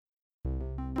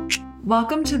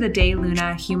Welcome to the De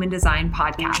Luna Human Design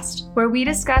Podcast, where we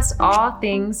discuss all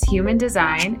things human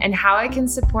design and how it can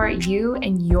support you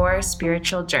in your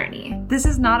spiritual journey. This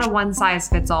is not a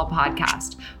one-size-fits-all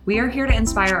podcast. We are here to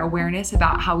inspire awareness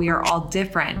about how we are all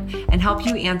different and help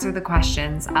you answer the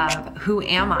questions of who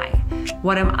am I?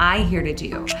 What am I here to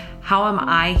do? How am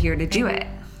I here to do it?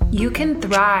 You can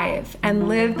thrive and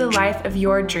live the life of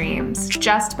your dreams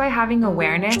just by having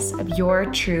awareness of your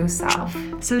true self.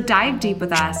 So dive deep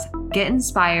with us, get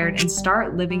inspired, and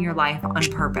start living your life on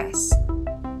purpose.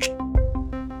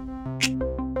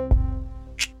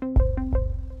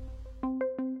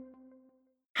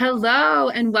 Hello,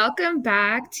 and welcome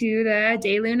back to the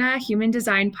De Luna Human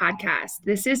Design Podcast.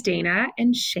 This is Dana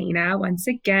and Shayna once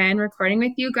again recording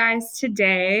with you guys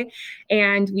today.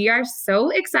 And we are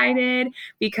so excited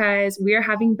because we are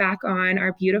having back on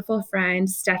our beautiful friend,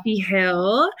 Steffi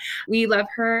Hill. We love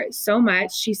her so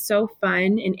much. She's so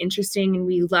fun and interesting, and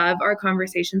we love our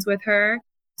conversations with her.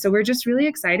 So we're just really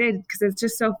excited because it's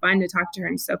just so fun to talk to her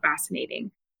and so fascinating.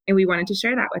 And we wanted to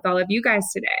share that with all of you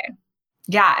guys today.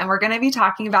 Yeah, and we're going to be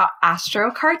talking about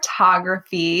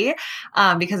astrocartography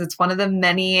because it's one of the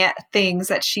many things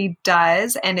that she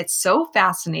does, and it's so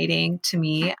fascinating to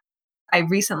me. I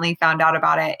recently found out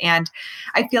about it, and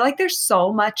I feel like there's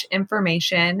so much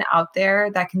information out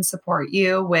there that can support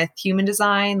you with human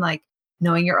design, like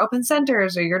knowing your open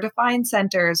centers or your defined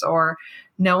centers, or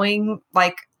knowing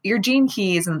like your gene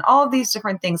keys and all of these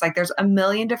different things. Like there's a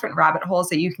million different rabbit holes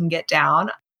that you can get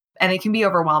down. And it can be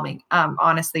overwhelming.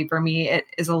 Honestly, for me, it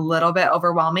is a little bit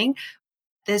overwhelming.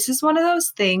 This is one of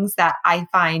those things that I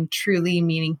find truly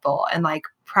meaningful and like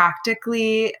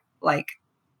practically like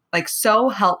so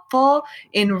helpful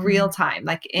in real time,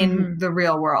 like in the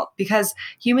real world, because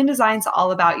human design is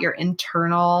all about your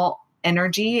internal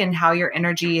energy and how your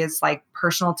energy is like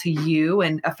personal to you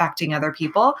and affecting other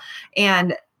people.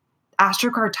 And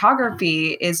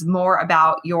astrocartography is more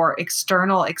about your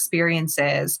external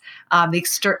experiences,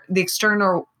 the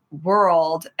external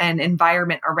world and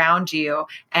environment around you,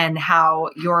 and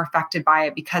how you're affected by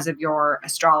it because of your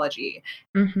astrology.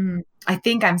 I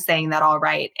think I'm saying that all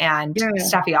right. And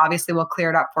Steffi obviously will clear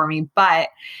it up for me, but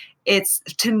it's,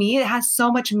 to me, it has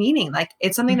so much meaning. Like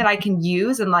it's something that I can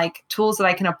use and like tools that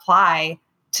I can apply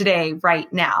today,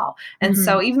 right now. And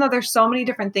so even though there's so many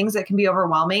different things that can be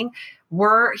overwhelming,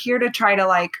 we're here to try to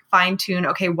like fine tune,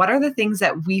 okay, what are the things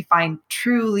that we find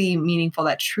truly meaningful,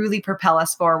 that truly propel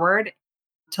us forward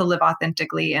to live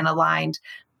authentically and aligned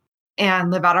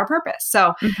and live out our purpose.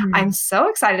 So I'm so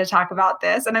excited to talk about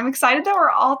this. And I'm excited that we're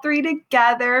all three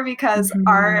together because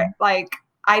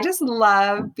I just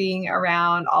love being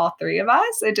around all three of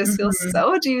us. It just feels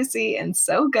so juicy and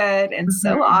so good and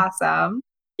so awesome.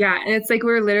 Yeah. And it's like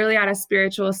we're literally at a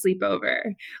spiritual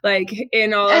sleepover, like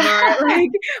in all of our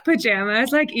like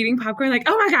pajamas, like eating popcorn, like,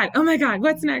 oh my God,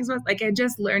 what's next? Like and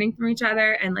just learning from each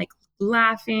other and like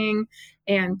laughing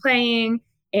and playing.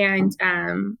 And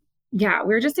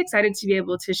we're just excited to be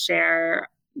able to share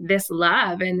this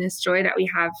love and this joy that we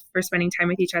have for spending time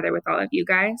with each other with all of you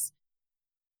guys.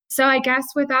 So I guess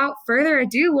without further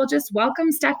ado, we'll just welcome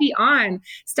Steffi on.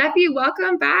 Steffi,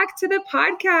 welcome back to the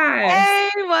podcast. Hey,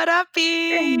 what up,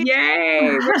 B?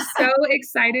 Yay. We're so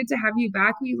excited to have you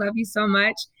back. We love you so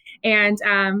much. And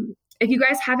if you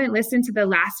guys haven't listened to the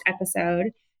last episode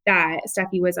that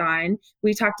Steffi was on,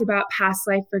 we talked about past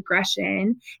life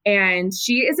regression, and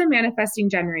she is a manifesting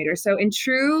generator. So in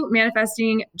true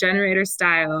manifesting generator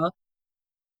style,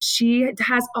 she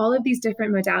has all of these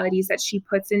different modalities that she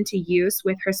puts into use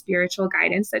with her spiritual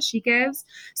guidance that she gives.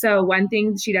 So one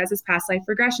thing she does is past life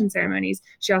regression ceremonies.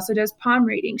 She also does palm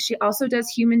reading. She also does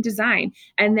human design.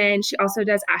 And then she also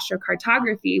does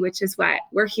astrocartography, which is what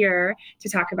we're here to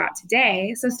talk about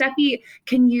today. So Steffi,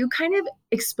 can you kind of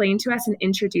explain to us and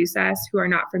introduce us who are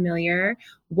not familiar?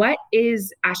 What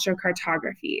is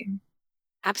astrocartography?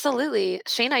 Absolutely.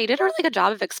 Shayna, you did a really good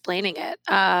job of explaining it.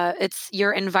 It's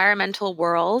your environmental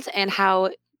world and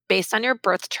how, based on your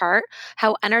birth chart,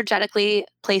 how energetically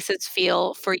places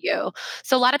feel for you.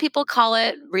 So a lot of people call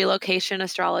it relocation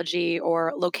astrology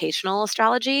or locational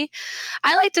astrology.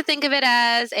 I like to think of it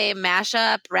as a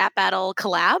mashup rap battle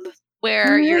collab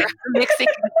where you're mixing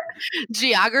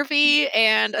geography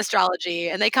and astrology,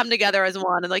 and they come together as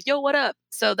one and like, yo, what up?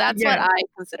 So that's what I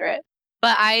consider it.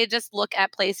 But I just look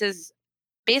at places.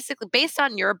 Basically, based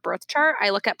on your birth chart,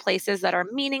 I look at places that are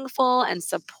meaningful and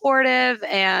supportive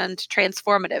and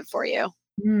transformative for you.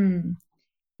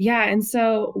 Yeah. And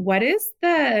so what is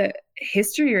the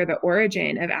history or the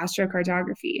origin of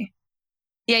astrocartography?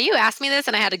 Yeah, you asked me this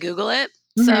and I had to Google it.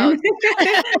 So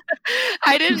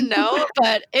I didn't know,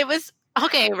 but it was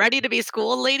Okay, ready to be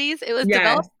schooled, ladies? It was Yes.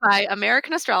 developed by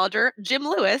American astrologer Jim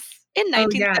Lewis in Oh,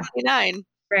 yeah. 1979.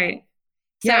 Right.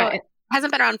 So Yeah. it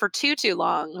hasn't been around for too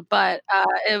long, but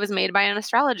it was made by an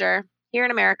astrologer here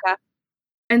in America.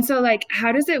 And so, like,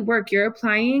 how does it work? You're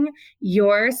applying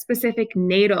your specific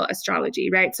natal astrology,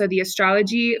 right? So the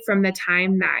astrology from the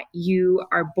time that you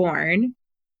are born,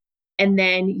 and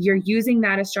then you're using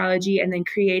that astrology and then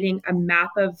creating a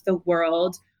map of the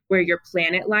world where your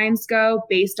planet lines go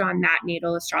based on that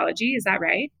natal astrology. Is that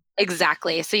right?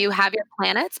 Exactly. So you have your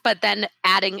planets, but then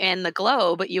adding in the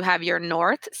globe, you have your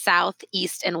north, south,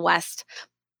 east, and west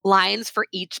lines for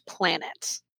each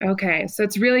planet. Okay, so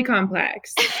it's really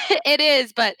complex. It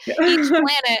is, but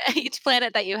each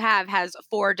planet that you have has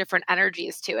four different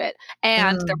energies to it,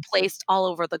 and they're Oh, placed all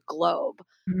over the globe.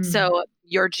 mm, So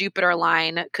your Jupiter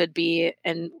line could be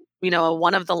in,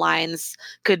 one of the lines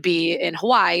could be in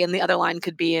Hawaii and the other line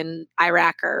could be in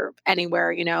Iraq or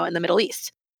anywhere, in the Middle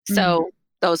East. mm. So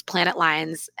those planet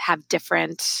lines have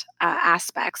different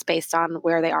aspects based on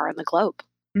where they are in the globe.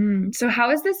 So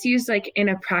how is this used like in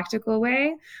a practical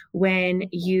way when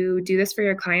you do this for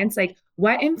your clients? Like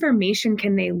what information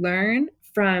can they learn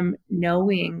from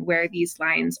knowing where these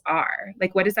lines are?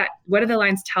 Like what do the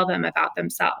lines tell them about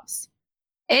themselves?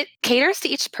 It caters to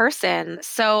each person.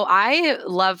 So I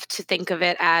love to think of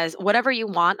it as whatever you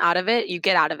want out of it, you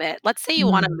get out of it. Let's say you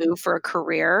want to Mm, move for a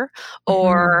career,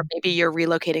 or mhm, maybe you're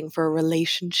relocating for a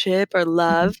relationship or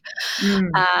mhm, love,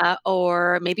 mm,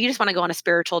 or maybe you just want to go on a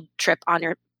spiritual trip on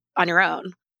your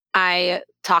own. I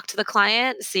talk to the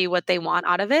client, see what they want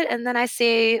out of it, and then I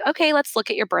say, okay, let's look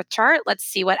at your birth chart. Let's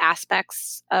see what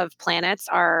aspects of planets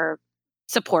are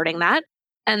supporting that.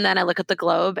 And then I look at the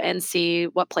globe and see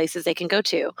what places they can go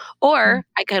to. mm, Or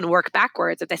I can work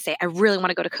backwards if they say, I really want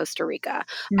to go to Costa Rica.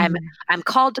 I'm mm. I'm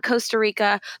called to Costa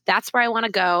Rica. That's where I want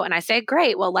to go. And I say,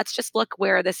 great, well, let's just look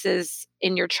where this is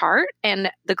in your chart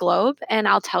and the globe, and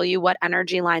I'll tell you what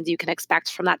energy lines you can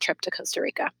expect from that trip to Costa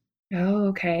Rica. Oh,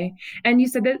 okay. And you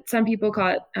said that some people call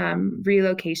it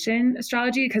relocation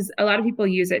astrology because a lot of people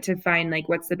use it to find like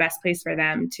what's the best place for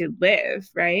them to live,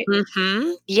 right? And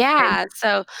Yeah.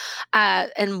 So,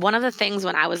 and one of the things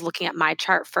when I was looking at my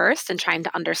chart first and trying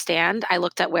to understand, I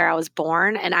looked at where I was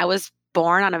born, and I was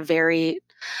born on a very,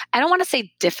 I don't want to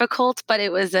say difficult, but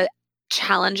it was a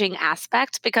challenging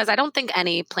aspect because I don't think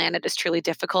any planet is truly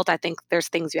difficult. I think there's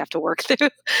things you have to work through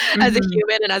as a mhm,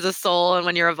 human and as a soul and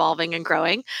when you're evolving and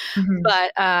growing. mhm.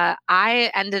 But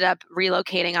I ended up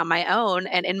relocating on my own.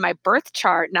 And in my birth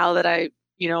chart, now that I'm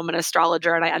an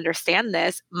astrologer and I understand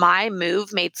this, my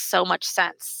move made so much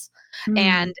sense. Mm,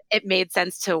 And it made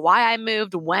sense to why I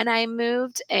moved, when I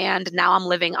moved. And now I'm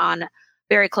living on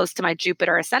very close to my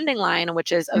Jupiter ascending line,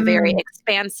 which is a very mm,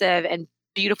 expansive and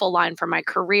beautiful line for my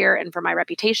career and for my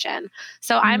reputation.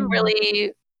 So I'm mm.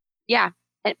 really, yeah,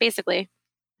 basically,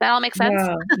 that all makes sense.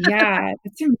 Wow, yeah,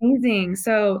 that's amazing.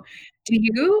 So, do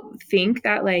you think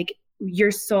that, like,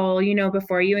 your soul,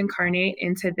 before you incarnate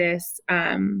into this,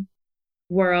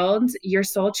 world, your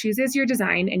soul chooses your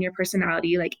design and your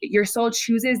personality. Like your soul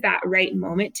chooses that right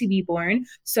moment to be born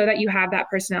so that you have that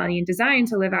personality and design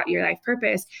to live out your life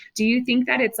purpose. Do you think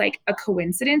that it's like a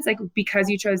coincidence, like because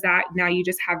you chose that, now you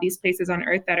just have these places on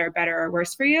earth that are better or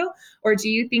worse for you? Or do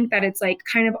you think that it's like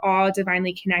kind of all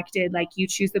divinely connected, like you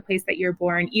choose the place that you're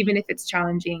born, even if it's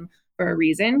challenging for a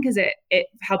reason, because it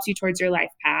helps you towards your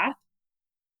life path?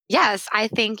 Yes, I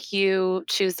think you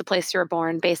choose the place you were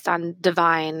born based on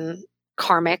divine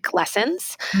karmic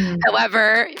lessons. Mm,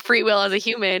 However, free will as a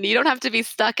human, you don't have to be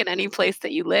stuck in any place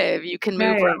that you live. You can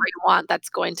move wherever right, you want. That's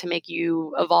going to make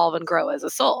you evolve and grow as a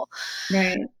soul.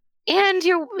 right. And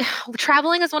you're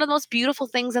traveling is one of the most beautiful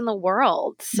things in the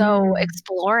world. So Mm,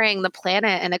 exploring the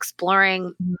planet and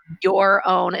exploring mm, your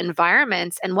own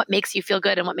environments and what makes you feel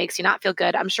good and what makes you not feel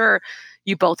good. I'm sure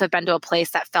you both have been to a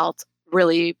place that felt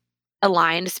really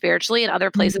aligned spiritually and other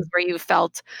places mm, where you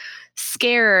felt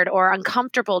scared or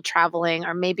uncomfortable traveling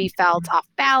or maybe felt mm. off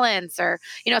balance or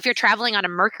if you're traveling on a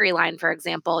Mercury line, for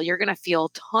example, you're going to feel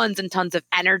tons and tons of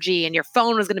energy and your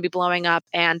phone is going to be blowing up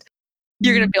and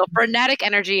you're going to Mhm. feel frenetic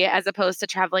energy as opposed to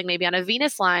traveling maybe on a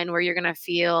Venus line where you're going to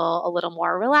feel a little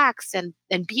more relaxed and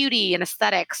beauty and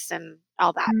aesthetics and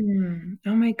all that.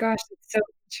 Oh my gosh, that's so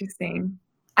interesting.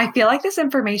 I feel like this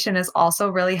information is also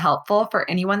really helpful for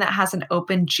anyone that has an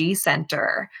open G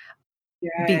center.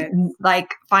 Yes.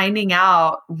 Like finding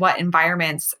out what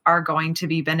environments are going to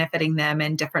be benefiting them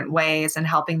in different ways and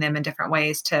helping them in different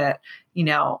ways to, you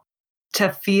know, to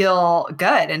feel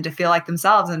good and to feel like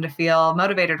themselves and to feel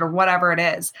motivated or whatever it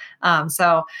is.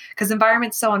 So, because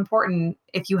environment's so important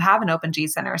if you have an open G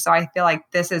center. So I feel like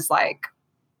this is like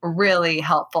really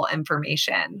helpful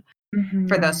information.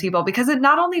 for those Mhm. people, because it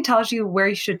not only tells you where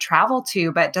you should travel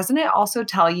to, but doesn't it also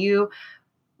tell you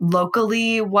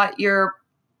locally what you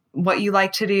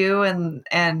like to do and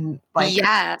like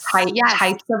Yes, yes.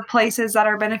 types of places that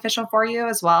are beneficial for you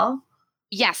as well?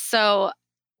 Yes. So,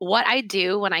 what I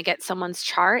do when I get someone's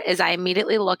chart is I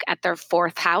immediately look at their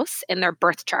fourth house in their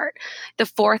birth chart. The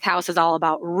fourth house is all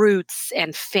about roots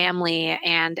and family,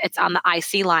 and it's on the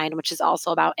IC line, which is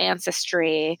also about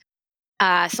ancestry.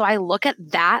 So, I look at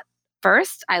that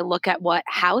first. I look at what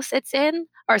house it's in,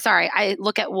 or sorry, I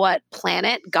look at what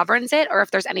planet governs it, or if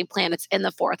there's any planets in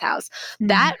the fourth house. Mm.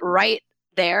 That right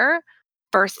there,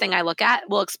 first thing I look at,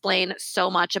 will explain so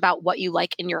much about what you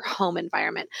like in your home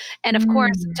environment. And of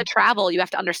course, to Mm. travel, you have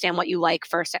to understand what you like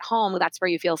first at home. That's where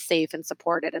you feel safe and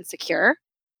supported and secure.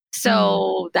 Mm.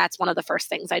 So that's one of the first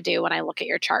things I do when I look at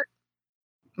your chart.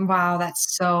 Wow,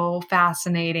 that's so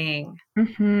fascinating.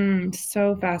 Mhm.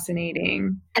 So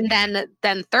fascinating. And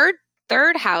then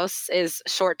third house is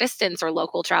short distance or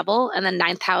local travel, and then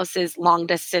ninth house is long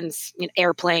distance,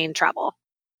 airplane travel.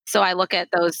 So I look at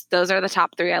those are the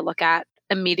top 3 I look at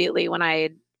immediately when I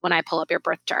pull up your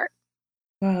birth chart.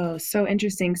 Whoa, so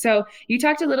interesting. So you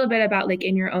talked a little bit about like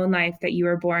in your own life that you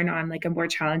were born on like a more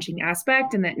challenging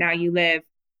aspect and that now you live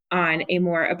on a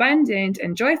more abundant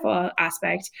and joyful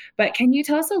aspect. But can you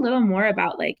tell us a little more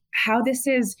about like how this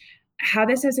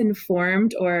has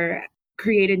informed or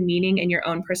created meaning in your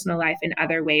own personal life in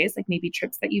other ways, like maybe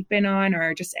trips that you've been on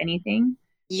or just anything?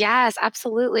 Yes,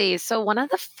 absolutely. So one of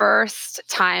the first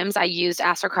times I used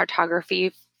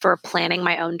astrocartography for planning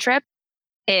my own trip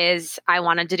is I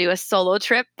wanted to do a solo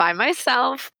trip by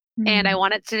myself, and I Mm.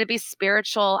 wanted to be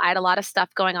spiritual. I had a lot of stuff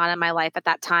going on in my life at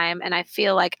that time, and I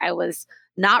feel like I was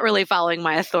not really following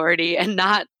my authority and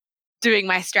not doing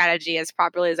my strategy as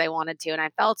properly as I wanted to. And I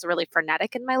felt really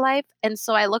frenetic in my life. And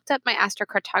so I looked at my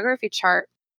astrocartography chart,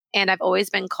 and I've always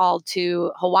been called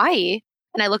to Hawaii.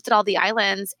 And I looked at all the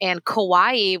islands, and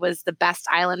Kauai was the best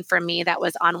island for me that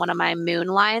was on one of my moon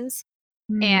lines.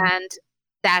 Mm. And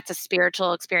that's a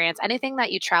spiritual experience. Anything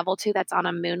that you travel to that's on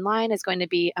a moon line is going to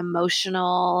be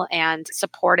emotional and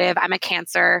supportive. I'm a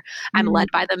Cancer. I'm Mm.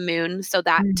 led by the moon. So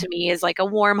that Mm. to me is like a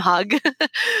warm hug. Yeah.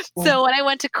 So when I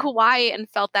went to Kauai and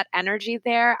felt that energy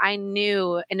there, I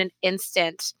knew in an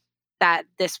instant that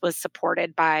this was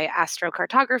supported by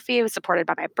astrocartography, it was supported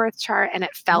by my birth chart, and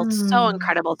it felt so Mm.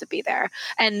 incredible to be there.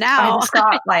 And I now just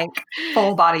got like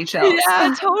full body chills.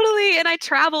 yeah, totally, and I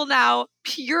travel now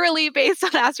purely based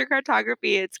on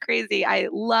astrocartography. It's crazy. I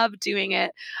love doing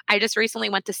it. I just recently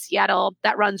went to Seattle.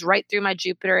 That runs right through my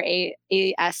Jupiter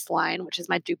AS line, which is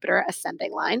my Jupiter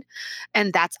ascending line,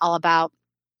 and that's all about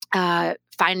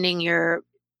finding your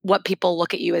what people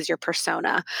look at you as your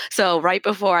persona. So right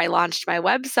before I launched my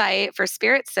website for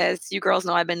Spirit Sis, you girls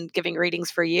know I've been giving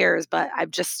readings for years, but I've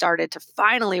just started to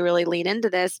finally really lean into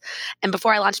this. And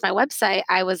before I launched my website,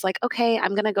 I was like, okay,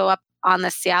 I'm going to go up on the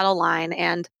Seattle line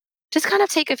and just kind of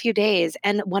take a few days.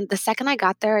 And when the second I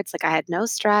got there, it's like I had no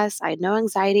stress, I had no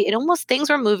anxiety. It almost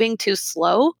things were moving too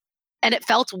slow. And it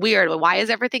felt weird. Why is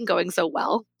everything going so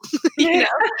well? you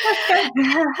know?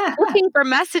 Looking for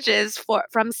messages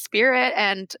from spirit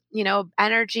and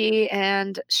energy,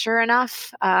 and sure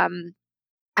enough,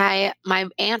 I my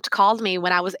aunt called me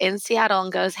when I was in Seattle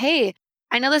and goes, hey,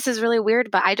 I know this is really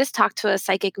weird, but I just talked to a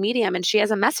psychic medium and she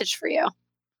has a message for you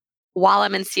while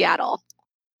I'm in Seattle.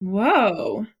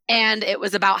 Whoa. And it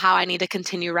was about how I need to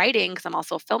continue writing because I'm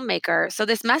also a filmmaker. So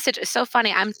this message is so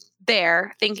funny. I'm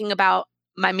there thinking about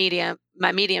my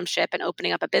mediumship and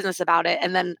opening up a business about it.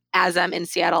 And then as I'm in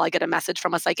Seattle, I get a message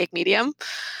from a psychic medium.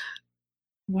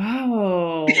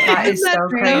 Wow. That Isn't is that so so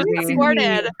crazy.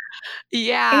 supported?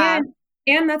 Yeah. And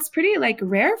and that's pretty like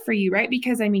rare for you, right?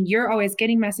 Because I mean, you're always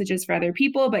getting messages for other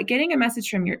people, but getting a message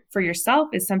from your for yourself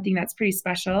is something that's pretty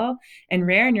special and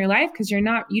rare in your life because you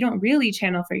don't really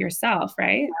channel for yourself,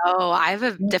 right? Oh, I have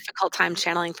a Yeah. difficult time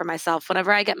channeling for myself.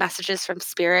 Whenever I get messages from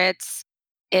spirits,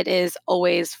 it is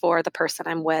always for the person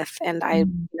I'm with, and I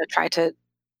Mm. try to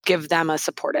give them a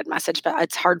supported message, but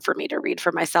it's hard for me to read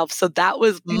for myself. So that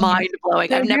was Yeah. mind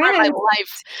blowing. I've never in my Correct.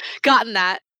 life gotten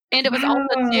that. And it was also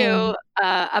Wow. too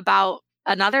about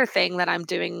another thing that I'm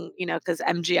doing, because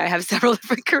MG, I have several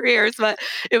different careers, but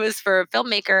it was for a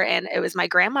filmmaker, and it was my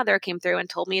grandmother came through and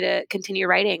told me to continue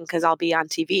writing because I'll be on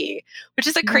TV, which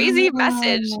is a crazy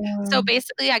message. So Wow.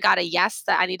 basically, I got a yes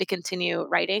that I need to continue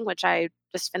writing, which I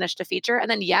just finished a feature, and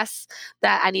then yes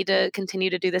that I need to continue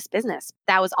to do this business.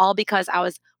 That was all because I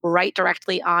was right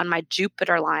directly on my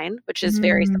Jupiter line, which is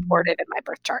very Mm. supportive in my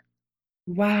birth chart.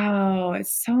 Wow,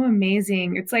 it's so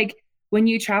amazing. It's like when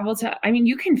you travel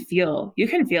you can feel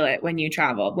it when you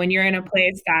travel, when you're in a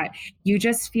place that you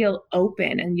just feel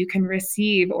open and you can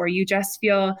receive, or you just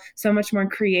feel so much more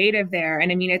creative there.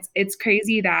 And I mean, it's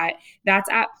crazy that that's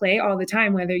at play all the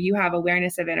time, whether you have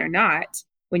awareness of it or not.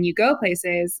 When you go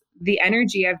places, the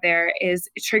energy of there is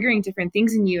triggering different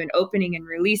things in you and opening and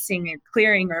releasing and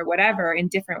clearing or whatever in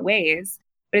different ways.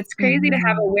 But it's crazy to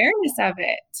have awareness of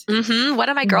it. One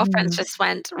of my girlfriends just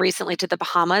went recently to the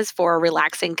Bahamas for a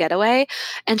relaxing getaway.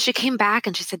 And she came back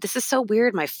and she said, this is so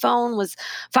weird. My phone was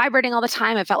vibrating all the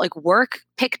time. I felt like work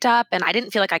picked up and I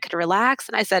didn't feel like I could relax.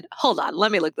 And I said, hold on,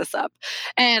 let me look this up.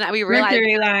 And we realized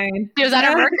Mercury line. it was at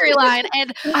a Mercury line.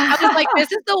 And I was like,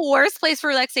 this is the worst place for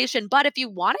relaxation. But if you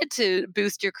wanted to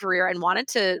boost your career and wanted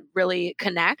to really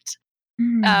connect,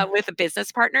 with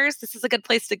business partners, this is a good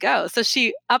place to go. So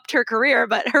she upped her career,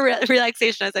 but her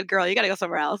relaxation, I said, girl, you got to go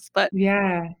somewhere else. But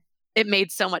yeah, it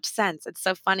made so much sense. It's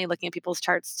so funny looking at people's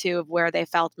charts too, of where they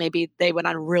felt maybe they went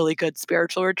on really good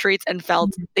spiritual retreats and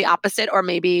felt the opposite, or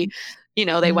maybe,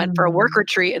 they went for a work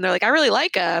retreat and they're like, I really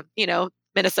like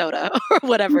Minnesota or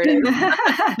whatever it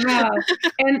is. Wow.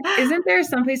 And isn't there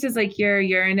some places like your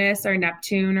Uranus or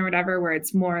Neptune or whatever, where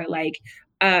it's more like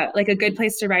a good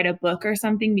place to write a book or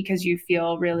something because you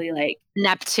feel really like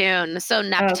Neptune. So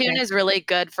Neptune is really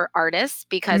good for artists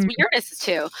because Uranus is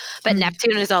too, but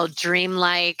Neptune is all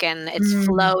dreamlike and it's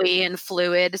flowy and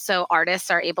fluid. So artists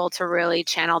are able to really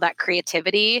channel that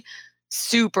creativity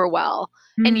super well.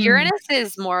 And Uranus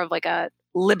is more of like a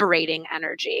liberating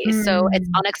energy. So it's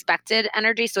unexpected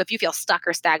energy. So if you feel stuck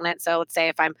or stagnant, so let's say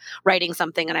if I'm writing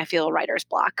something and I feel a writer's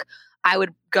block, I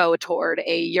would go toward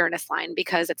a Uranus line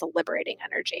because it's a liberating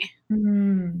energy.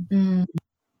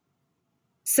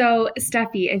 So,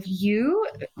 Steffi, if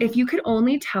you could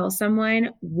only tell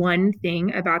someone one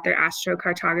thing about their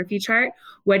astrocartography chart,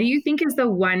 what do you think is the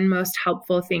one most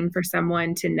helpful thing for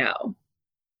someone to know?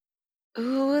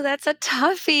 Ooh, that's a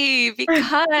toughie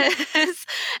because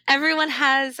everyone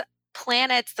has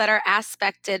planets that are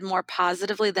aspected more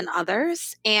positively than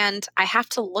others. And I have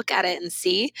to look at it and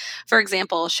see. For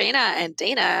example, Shayna and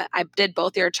Dana, I did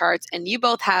both your charts and you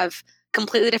both have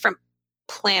completely different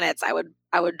planets I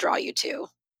would draw you to.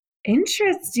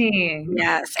 Interesting.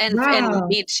 Yes. And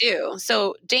me too.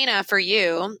 So Dana, for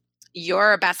you,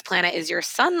 your best planet is your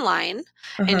sun line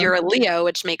and you're a Leo,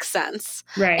 which makes sense.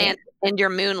 Right. And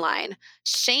your moon line.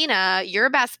 Shayna,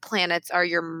 your best planets are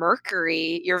your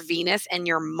Mercury, your Venus, and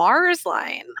your Mars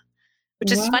line,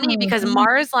 which is funny because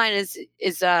Mars line is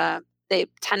they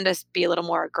tend to be a little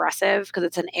more aggressive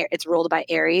because it's ruled by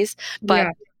Aries. But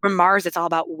for Mars, it's all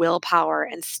about willpower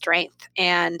and strength.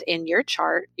 And in your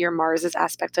chart, your Mars is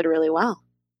aspected really well.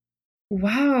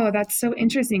 Wow, that's so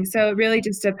interesting. So it really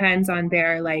just depends on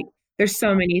there's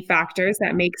so many factors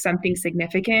that make something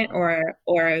significant or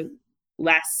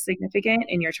less significant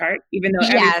in your chart, even though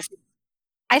yes.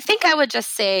 I think I would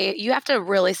just say you have to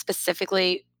really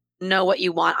specifically know what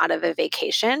you want out of a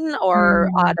vacation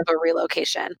or out of a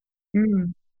relocation.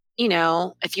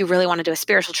 If you really want to do a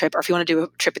spiritual trip, or if you want to do a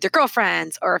trip with your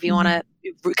girlfriends, or if you want to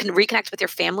reconnect with your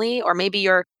family, or maybe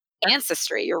your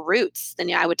ancestry, your roots,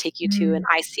 then I would take you to an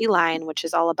IC line, which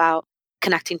is all about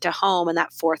connecting to home and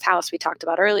that fourth house we talked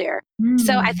about earlier.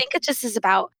 So I think it just is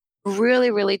about really,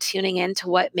 really tuning into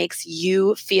what makes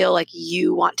you feel like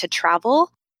you want to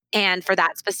travel. And for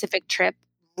that specific trip,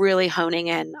 really honing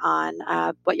in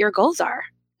on what your goals are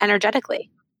energetically.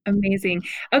 Amazing.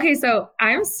 Okay, so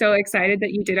I'm so excited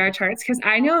that you did our charts because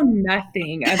I know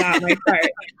nothing about my chart.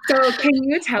 So can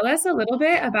you tell us a little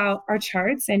bit about our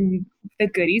charts and the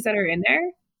goodies that are in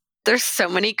there? There's so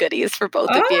many goodies for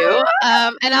both of you.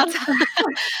 And I'll tell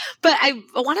but I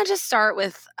want to just start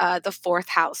with the fourth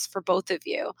house for both of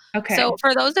you. Okay. So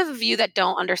for those of you that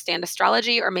don't understand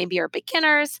astrology or maybe are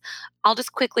beginners, I'll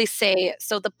just quickly say,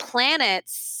 so the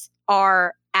planets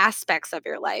are aspects of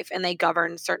your life and they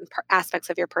govern certain aspects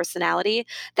of your personality.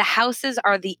 The houses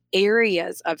are the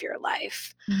areas of your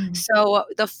life. So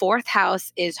the fourth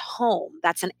house is home.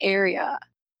 That's an area.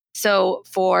 So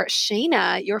for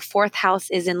Shayna, your fourth house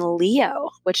is in Leo,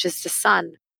 which is the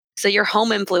sun. So your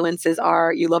home influences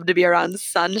are you love to be around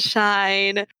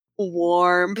sunshine,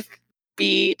 warmth,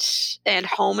 beach, and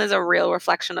home is a real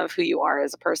reflection of who you are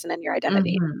as a person and your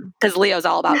identity. Because Leo's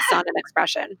all about sun and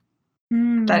expression.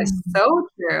 That is so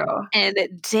true. And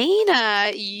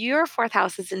Dana, your fourth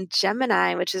house is in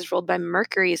Gemini, which is ruled by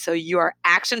Mercury. So you are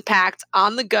action-packed,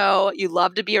 on the go. You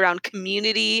love to be around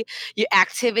community, your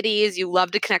activities. You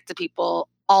love to connect to people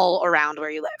all around where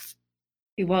you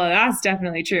live. Well, that's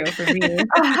definitely true for me.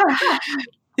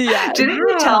 Yeah. Didn't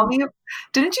you tell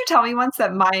me once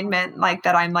that mine meant like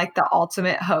that I'm like the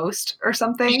ultimate host or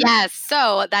something? Yes.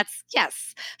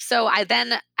 Yes. So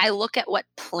I look at what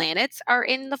planets are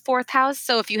in the fourth house.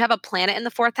 So if you have a planet in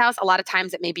the fourth house, a lot of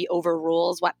times it maybe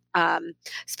overrules what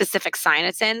specific sign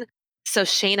it's in. So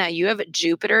Shayna, you have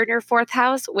Jupiter in your fourth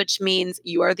house, which means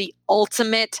you are the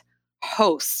ultimate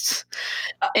host.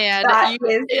 And That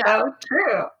is so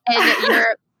true. and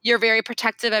you're very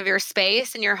protective of your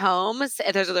space and your homes.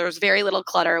 There's very little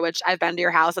clutter, which I've been to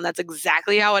your house and that's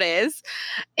exactly how it is.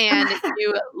 And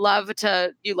you love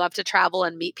to travel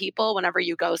and meet people whenever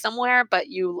you go somewhere, but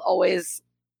you always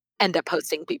end up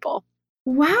hosting people.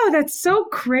 Wow, that's so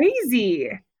crazy.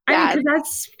 I mean, Yeah. because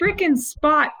that's freaking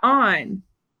spot on.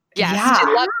 Yes, Yeah.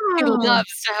 she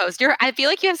loves to host. I feel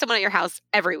like you have someone at your house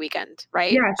every weekend,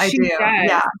 right? Yeah, I she do. does.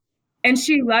 Yeah. And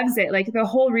she loves it. Like the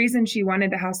whole reason she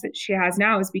wanted the house that she has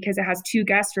now is because it has 2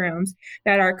 guest rooms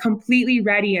that are completely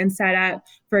ready and set up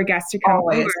for guests to come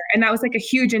over. And that was like a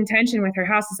huge intention with her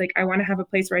house. Is like, I want to have a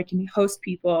place where I can host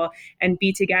people and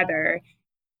be together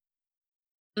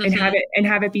and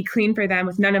have it be clean for them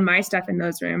with none of my stuff in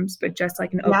those rooms, but just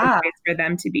like an open place for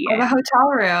them to be in. The hotel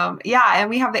room. Yeah. And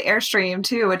we have the Airstream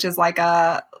too, which is like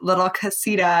a little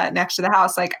casita next to the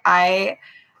house. Like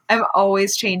I'm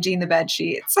always changing the bed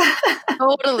sheets.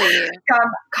 Totally.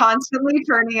 I'm constantly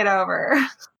turning it over.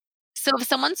 So if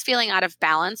someone's feeling out of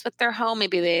balance with their home,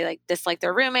 maybe they like dislike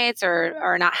their roommates or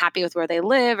are not happy with where they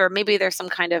live, or maybe there's some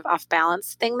kind of off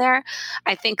balance thing there.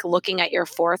 I think looking at your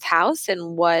fourth house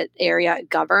and what area it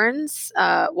governs,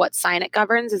 what sign it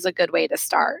governs is a good way to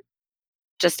start.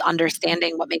 Just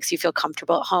understanding what makes you feel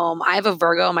comfortable at home. I have a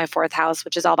Virgo in my fourth house,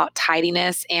 which is all about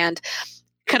tidiness and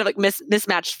kind of like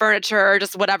mismatched furniture,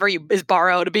 just whatever is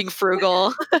borrowed, being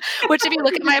frugal. Which if you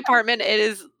look at my apartment, it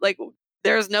is like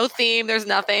there's no theme, there's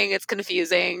nothing. It's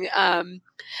confusing. And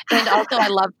also I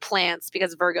love plants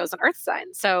because Virgo's an earth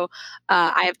sign. So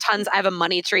I have a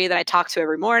money tree that I talk to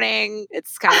every morning.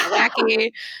 It's kind of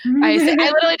wacky. I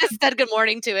literally just said good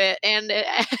morning to it. And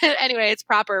anyway, it's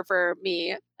proper for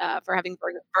me for having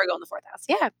Virgo in the fourth house.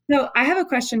 Yeah. So I have a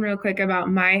question real quick about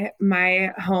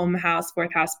my home house,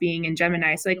 fourth house being in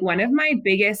Gemini. So like one of my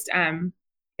biggest,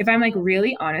 if I'm like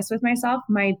really honest with myself,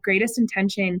 my greatest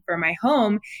intention for my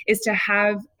home is to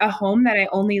have a home that I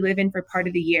only live in for part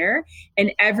of the year.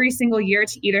 And every single year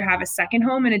to either have a second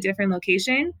home in a different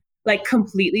location, like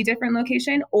completely different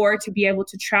location, or to be able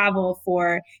to travel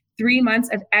for 3 months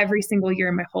of every single year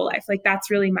in my whole life. Like that's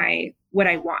really what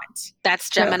I want. That's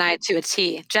Gemini to a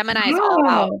T. Gemini is all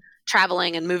about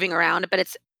traveling and moving around,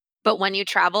 but when you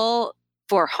travel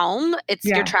for home,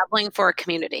 you're traveling for a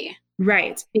community.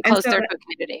 Right. Be closer to a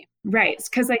community. Right.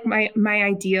 Because like my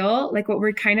ideal, like what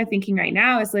we're kind of thinking right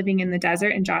now is living in the desert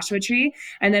in Joshua Tree.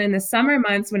 And then in the summer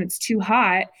months when it's too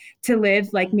hot to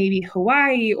live like maybe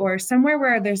Hawaii or somewhere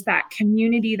where there's that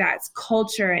community that's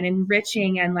culture and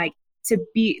enriching and like to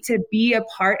be a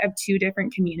part of 2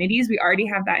 different communities. We already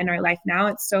have that in our life now.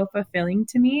 It's so fulfilling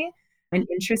to me and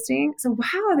interesting. So,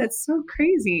 wow, that's so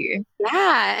crazy.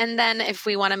 Yeah. And then if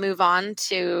we want to move on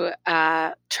to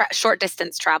short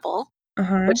distance travel,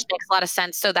 which makes a lot of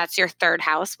sense. So that's your third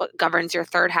house, what governs your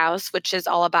third house, which is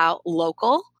all about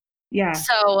local. Yeah.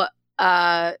 So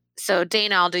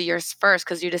Dana, I'll do yours first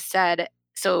because you just said,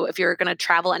 so if you're going to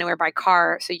travel anywhere by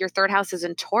car, so your third house is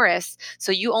in Taurus.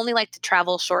 So you only like to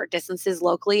travel short distances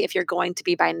locally if you're going to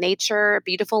be by nature,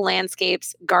 beautiful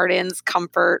landscapes, gardens,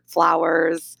 comfort,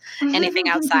 flowers, anything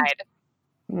outside.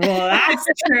 Well, that's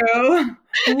true.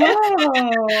 Whoa.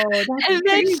 And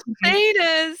then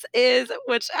Shayna's is,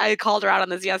 which I called her out on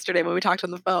this yesterday when we talked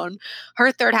on the phone.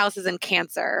 Her third house is in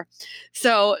Cancer.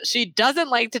 So she doesn't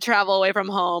like to travel away from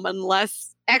home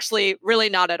unless, actually, really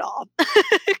not at all.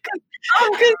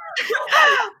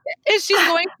 If she's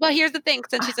going, well, here's the thing,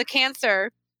 since she's a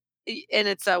Cancer and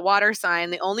it's a water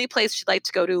sign, the only place she'd like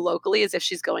to go to locally is if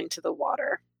she's going to the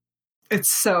water. It's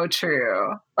so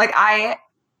true. Like I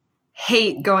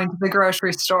hate going to the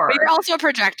grocery store. But you're also a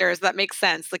projector, so that makes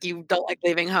sense. Like you don't like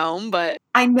leaving home, but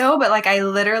I know, but like I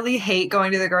literally hate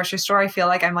going to the grocery store. I feel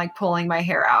like I'm like pulling my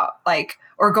hair out, like,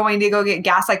 or going to go get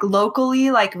gas, like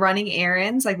locally, like running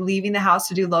errands, like leaving the house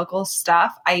to do local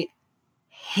stuff. I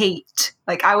hate,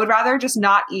 like, I would rather just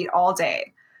not eat all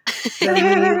day than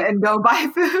leave and go buy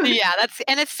food. Yeah,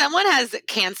 and if someone has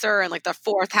Cancer and like the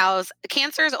fourth house,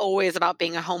 Cancer is always about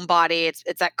being a homebody.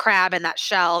 It's that crab in that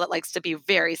shell that likes to be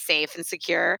very safe and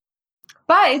secure.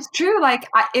 But it's true. Like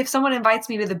if someone invites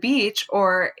me to the beach,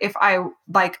 or if I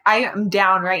am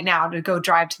down right now to go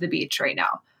drive to the beach right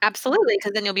now. Absolutely,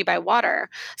 because then you'll be by water.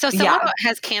 So someone Yeah. who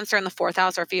has Cancer in the 4th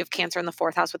house, or if you have Cancer in the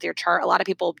 4th house with your chart, a lot of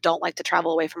people don't like to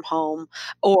travel away from home,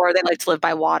 or they like to live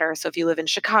by water. So if you live in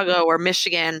Chicago or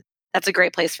Michigan, that's a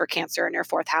great place for Cancer in your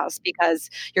 4th house because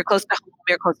you're close to home,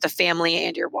 you're close to family,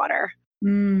 and your water.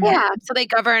 Yeah. So they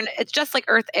govern. It's just like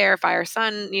Earth, Air, Fire,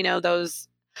 Sun.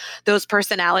 Those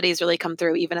personalities really come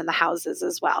through even in the houses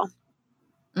as well.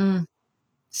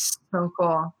 So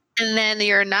cool. And then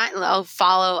I'll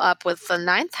follow up with the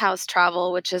 9th house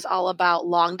travel, which is all about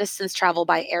long distance travel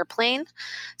by airplane.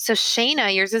 So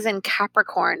Shayna, yours is in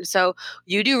Capricorn. So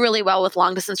you do really well with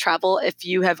long distance travel if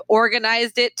you have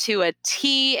organized it to a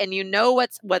T and you know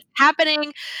what's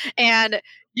happening and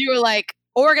you're like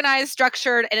organized,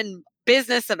 structured, and in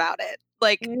business about it.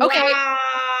 Like, okay.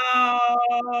 Wow.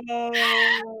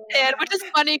 And which is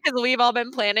funny because we've all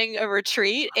been planning a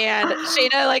retreat, and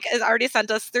Shayna has already sent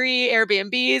us 3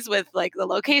 Airbnbs with like the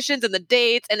locations and the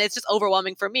dates, and it's just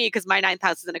overwhelming for me because my 9th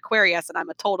house is in Aquarius, and I'm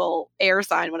a total air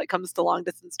sign when it comes to long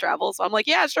distance travel. So I'm like,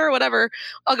 yeah, sure, whatever,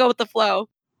 I'll go with the flow.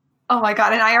 Oh my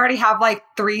God! And I already have like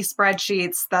 3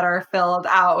 spreadsheets that are filled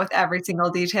out with every single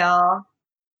detail.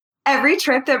 Every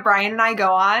trip that Brian and I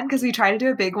go on, because we try to do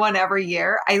a big one every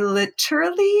year, I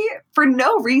literally, for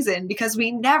no reason, because we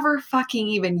never fucking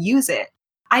even use it,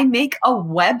 I make a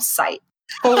website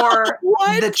for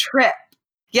the trip.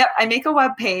 Yep, I make a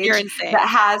web page that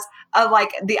has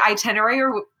the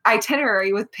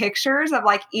itinerary with pictures of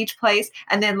like each place,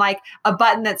 and then like a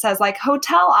button that says like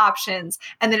hotel options,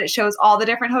 and then it shows all the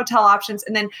different hotel options,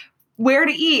 and then where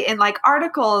to eat, and like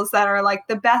articles that are like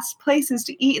the best places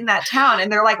to eat in that town.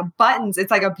 And they're like buttons. It's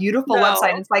like a beautiful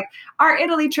website. It's like our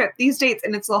Italy trip, these dates.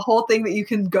 And it's the whole thing that you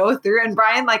can go through. And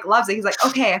Brian like loves it. He's like,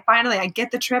 okay, finally I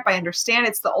get the trip. I understand.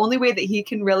 It's the only way that he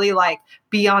can really like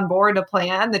be on board to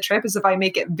plan the trip is if I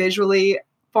make it visually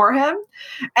for him.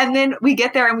 And then we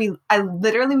get there and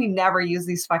we never use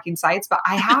these fucking sites, but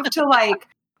I have to like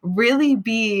really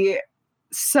be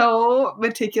so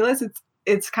meticulous.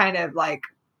 It's kind of like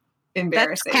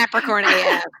embarrassing. That's Capricorn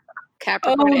AF.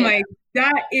 Capricorn AF.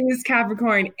 That is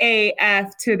Capricorn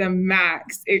AF to the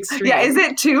max extreme. Yeah, is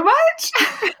it too much?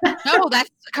 No, that's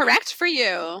correct for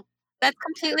you. That's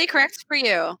completely correct for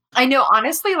you. I know,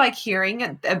 honestly, like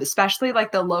hearing, especially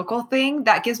like the local thing,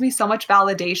 that gives me so much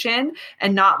validation,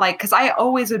 and not like, because I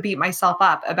always would beat myself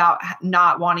up about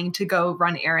not wanting to go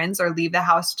run errands or leave the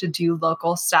house to do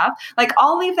local stuff. Like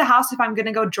I'll leave the house if I'm going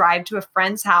to go drive to a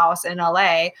friend's house in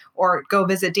LA or go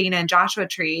visit Dana and Joshua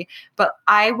Tree, but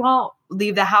I won't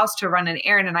leave the house to run an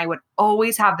errand. And I would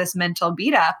always have this mental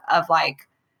beat up of like,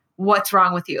 what's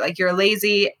wrong with you? Like you're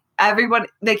lazy. Everyone,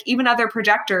 like even other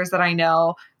projectors that I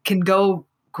know can go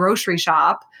grocery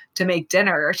shop to make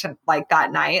dinner like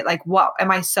that night. Like, what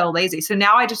am I so lazy? So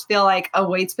now I just feel like a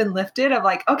weight's been lifted of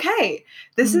like, okay,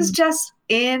 this is just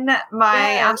in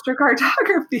my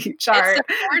astrocartography chart.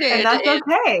 And that's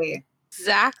okay.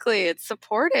 Exactly. It's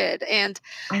supported. And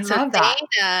I love that.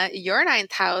 Dana, your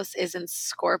 9th house is in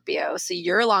Scorpio. So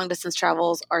your long distance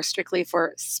travels are strictly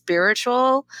for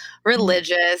spiritual,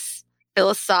 religious,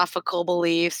 philosophical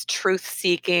beliefs, truth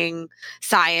seeking,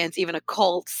 science, even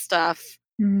occult stuff.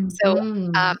 So,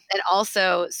 and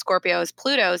also Scorpio is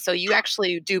Pluto. So you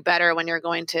actually do better when you're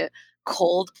going to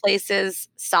cold places,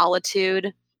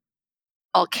 solitude,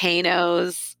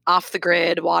 volcanoes, off the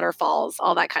grid, waterfalls,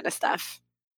 all that kind of stuff.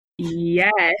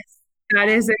 Yes, that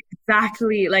is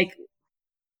exactly like,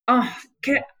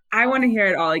 I want to hear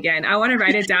it all again. I want to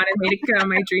write it down and make it on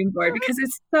my dream board because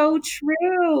it's so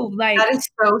true. Like that is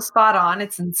so spot on.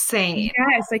 It's insane.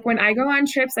 Yes. Like when I go on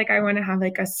trips, like I want to have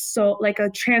like a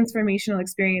transformational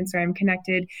experience where I'm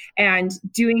connected and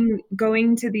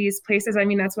going to these places. I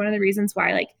mean, that's one of the reasons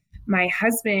why like my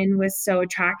husband was so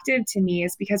attractive to me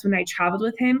is because when I traveled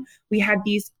with him, we had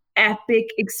these epic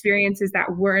experiences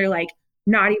that were like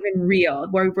not even real,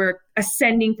 where we're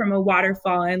ascending from a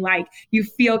waterfall and like you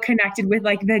feel connected with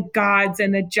like the gods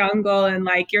and the jungle and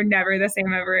like you're never the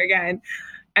same ever again.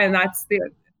 And that's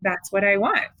what I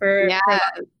want for.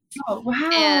 Oh,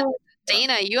 wow. And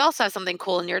Dana, you also have something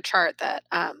cool in your chart that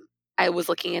I was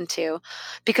looking into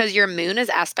because your moon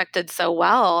is aspected so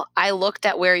well. I looked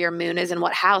at where your moon is in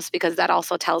what house because that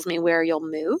also tells me where you'll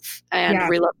move and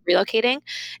relocating.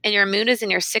 And your moon is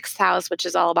in your 6th house, which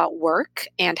is all about work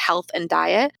and health and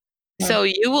diet. Yeah. So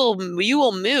you will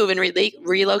move and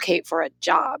relocate for a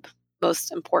job.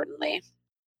 Most importantly,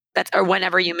 or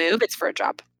whenever you move, it's for a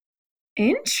job.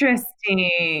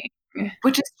 Interesting.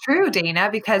 Which is true, Dana,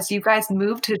 because you guys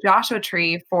moved to Joshua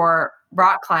Tree for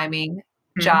rock climbing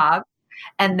job.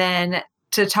 And then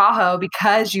to Tahoe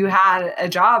because you had a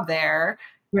job there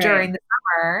during the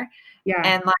summer. Yeah.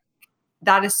 And like,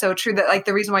 that is so true that like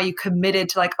the reason why you committed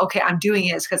to like, okay, I'm doing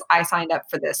it is because I signed up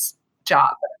for this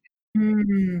job.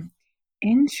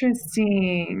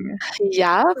 Interesting.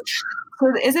 Yeah.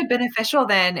 So is it beneficial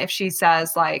then if she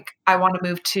says like, I want to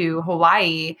move to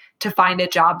Hawaii to find a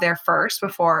job there first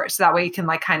before, so that way you can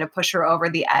like kind of push her over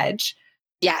the edge?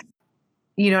 Yeah.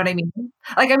 You know what I mean?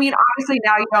 Like, I mean, obviously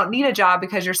now you don't need a job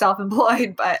because you're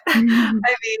self-employed, but I mean,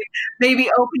 maybe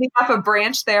opening up a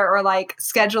branch there or like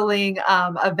scheduling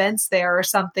events there or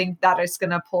something that is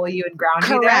going to pull you and ground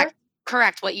you there.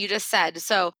 Correct. What you just said.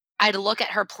 So I'd look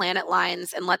at her planet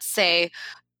lines and let's say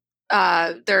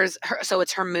so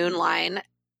it's her moon line.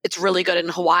 It's really good in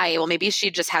Hawaii. Well, maybe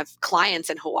she'd just have clients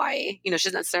in Hawaii. You know, she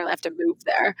doesn't necessarily have to move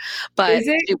there. But is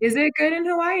it good in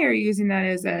Hawaii, or are you using that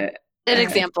as an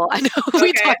example? I know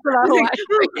we talked about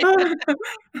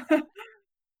Hawaii.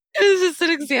 It's just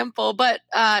an example, but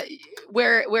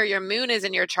where your moon is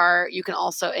in your chart, you can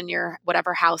also in your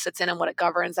whatever house it's in and what it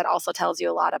governs. That also tells you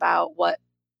a lot about what.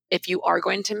 If you are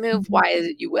going to move,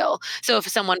 why you will. So if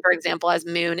someone, for example, has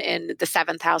moon in the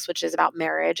 7th house, which is about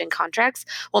marriage and contracts,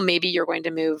 well, maybe you're going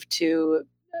to move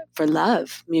for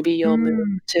love. Maybe you'll move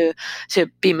to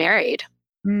be married.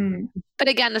 But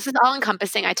again, this is all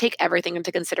encompassing. I take everything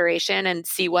into consideration and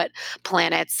see what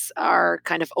planets are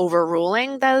kind of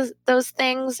overruling those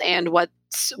things and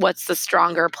what's the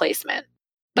stronger placement.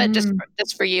 But just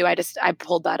for you, I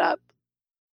pulled that up.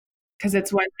 Because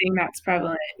it's one thing that's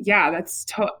prevalent. Yeah, that's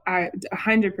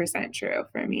 100% true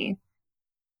for me.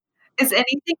 Is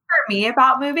anything for me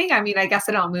about moving? I mean, I guess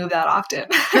I don't move that often.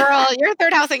 Girl, your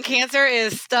 3rd house in Cancer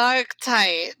is stuck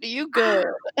tight. You good.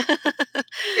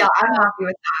 Yeah, I'm happy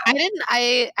with that.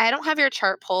 I don't have your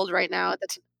chart pulled right now,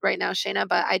 Shayna,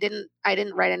 but I didn't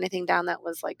write anything down that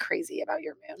was like crazy about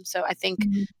your moon. So I think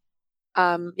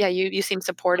you seem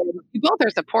supported. You both are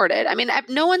supported. I mean, that's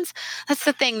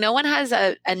the thing. No one has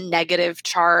a negative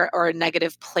chart or a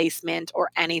negative placement or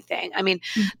anything. I mean,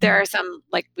 there are some,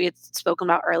 like we had spoken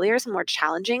about earlier, some more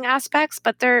challenging aspects,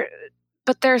 but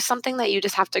there's something that you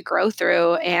just have to grow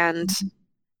through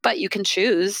but you can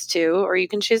choose to, or you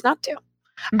can choose not to.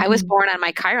 I was born on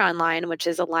my Chiron line, which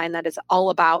is a line that is all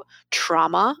about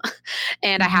trauma.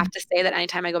 And I have to say that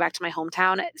anytime I go back to my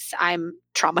hometown, I'm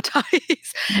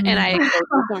traumatized and I go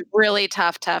through some really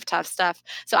tough stuff.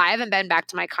 So I haven't been back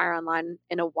to my Chiron line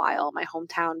in a while, my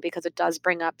hometown, because it does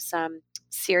bring up some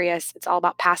serious, it's all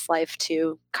about past life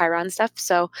to Chiron stuff.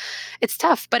 So it's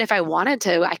tough. But if I wanted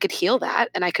to, I could heal that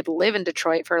and I could live in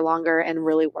Detroit for longer and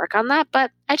really work on that.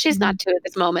 But I choose not to at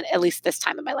this moment, at least this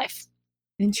time in my life.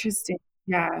 Interesting.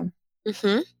 Yeah.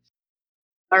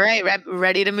 All right.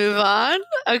 Ready to move on?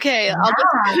 Okay.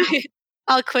 Yeah.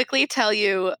 I'll quickly tell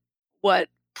you what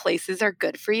places are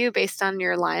good for you based on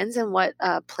your lines and what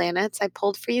planets I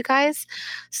pulled for you guys.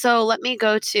 So let me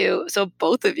go to,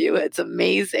 both of you, it's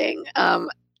amazing.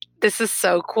 This is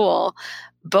so cool.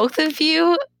 Both of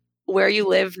you, where you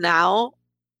live now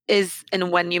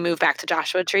and when you move back to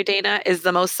Joshua Tree, Dana, is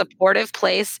the most supportive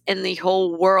place in the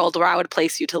whole world where I would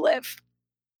place you to live.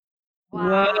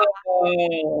 Wow.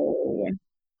 Whoa.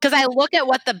 Because I look at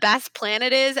what the best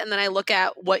planet is, and then I look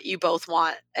at what you both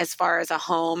want as far as a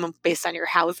home based on your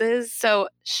houses. So,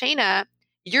 Shayna,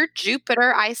 your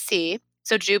Jupiter IC.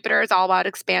 So, Jupiter is all about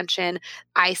expansion.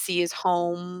 IC is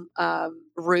home,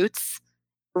 roots,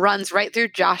 runs right through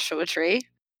Joshua Tree.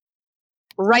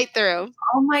 Right through.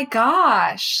 Oh my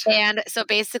gosh. And so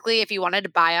basically, if you wanted to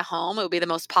buy a home, it would be the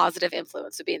most positive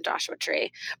influence would be in Joshua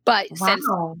Tree. But since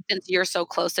you're so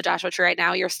close to Joshua Tree right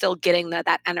now, you're still getting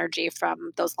that energy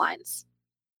from those lines.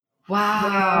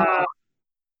 Wow.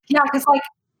 Yeah, because like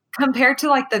compared to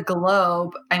like the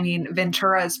globe, I mean,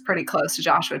 Ventura is pretty close to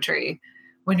Joshua Tree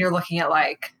when you're looking at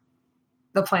like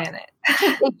the planet.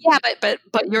 Yeah, but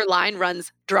your line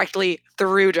runs directly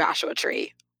through Joshua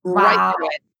Tree. Right through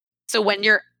it. So when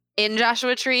you're in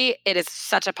Joshua Tree, it is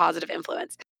such a positive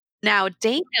influence. Now,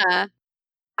 Dana,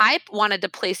 I wanted to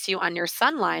place you on your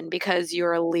sun line because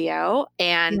you're a Leo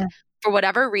and for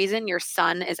whatever reason, your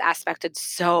sun is aspected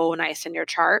so nice in your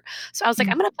chart. So I was like,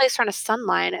 I'm going to place her on a sun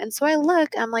line. And so I look,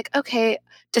 I'm like, okay,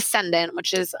 descendant,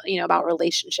 which is, about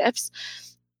relationships.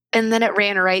 And then it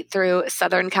ran right through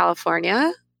Southern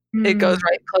California. It goes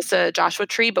right close to Joshua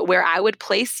Tree. But where I would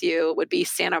place you would be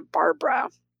Santa Barbara.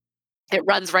 It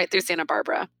runs right through Santa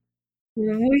Barbara.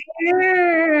 Weird.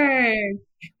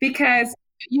 Because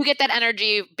you get that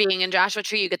energy being in Joshua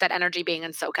Tree, you get that energy being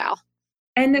in SoCal.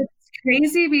 And it's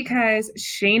crazy because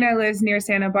Shayna lives near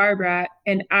Santa Barbara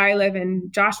and I live in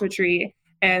Joshua Tree.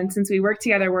 And since we work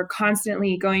together, we're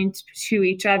constantly going to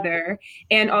each other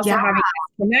and also having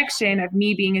connection of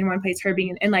me being in one place, her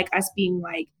being and like us being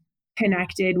like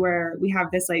connected, where we have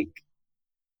this like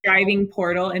driving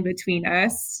portal in between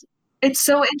us. It's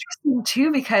so interesting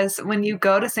too, because when you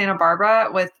go to Santa Barbara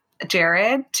with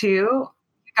Jared too,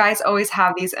 you guys always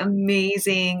have these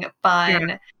amazing,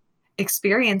 fun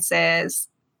experiences.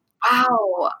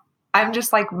 Wow. I'm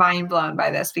just like mind blown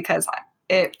by this because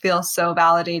it feels so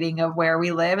validating of where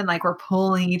we live and like we're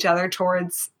pulling each other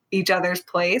towards each other's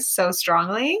place so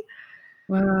strongly.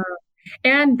 Wow.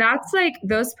 And that's like,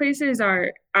 those places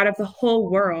are out of the whole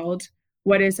world,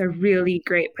 what is a really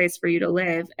great place for you to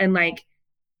live. And like,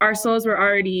 our souls were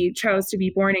already chose to be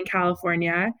born in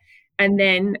California. And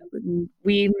then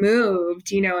we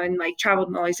moved, and like traveled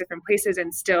in all these different places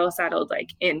and still settled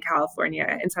like in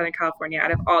California, in Southern California,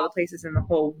 out of all the places in the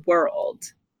whole world.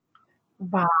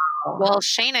 Wow. Well,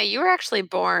 Shayna, you were actually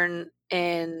born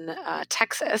in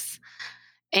Texas.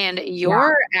 And you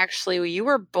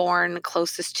were born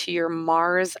closest to your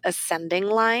Mars ascending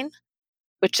line,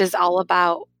 which is all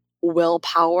about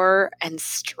willpower and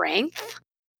strength.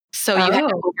 So you had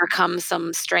to overcome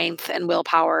some strength and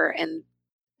willpower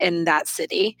in that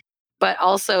city. But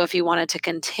also, if you wanted to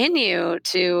continue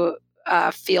to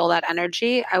feel that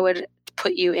energy, I would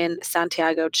put you in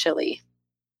Santiago, Chile.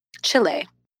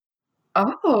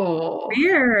 Oh.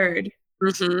 Weird.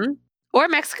 Mm-hmm. Or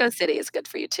Mexico City is good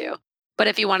for you too. But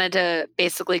if you wanted to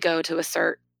basically go to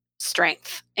assert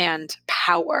strength and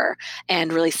power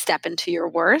and really step into your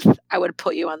worth, I would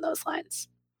put you on those lines.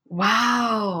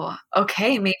 Wow.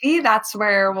 Okay, maybe that's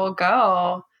where we'll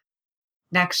go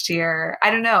next year. I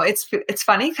don't know. It's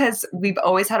funny because we've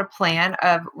always had a plan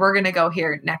of we're going to go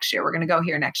here next year. We're going to go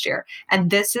here next year. And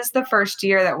this is the first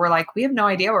year that we're like, we have no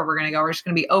idea where we're going to go. We're just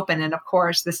going to be open. And of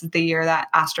course, this is the year that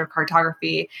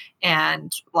astrocartography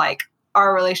and like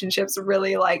our relationships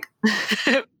really like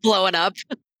blowing up.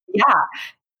 Yeah.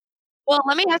 Well,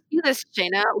 let me ask you this,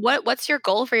 Shayna. What's your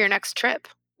goal for your next trip?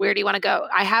 Where do you want to go?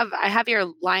 I have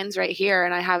your lines right here,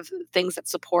 and I have things that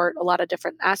support a lot of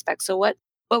different aspects. So what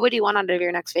would you want out of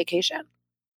your next vacation?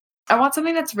 I want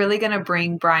something that's really going to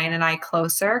bring Brian and I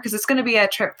closer because it's going to be a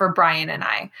trip for Brian and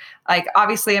I. Like,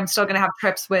 obviously, I'm still going to have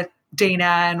trips with Dana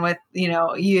and with,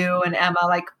 you and Emma,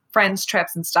 like friends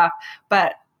trips and stuff.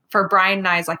 But for Brian and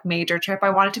I's like major trip, I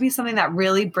want it to be something that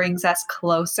really brings us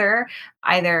closer,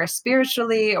 either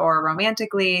spiritually or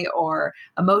romantically or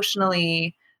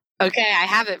emotionally. Okay, I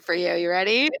have it for you. You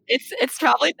ready? It's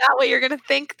probably not what you're going to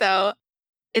think, though.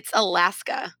 It's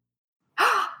Alaska.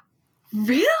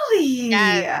 Really?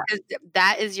 Yeah,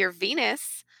 that is your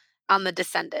Venus on the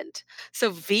descendant.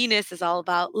 So Venus is all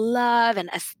about love and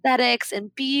aesthetics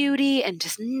and beauty and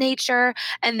just nature.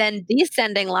 And then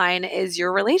descending line is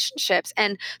your relationships.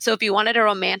 And so if you wanted a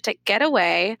romantic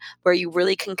getaway where you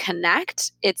really can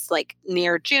connect, it's like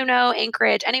near Juneau,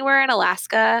 Anchorage, anywhere in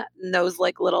Alaska, those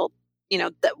like little,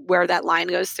 where that line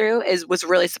goes through was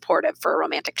really supportive for a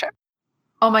romantic trip.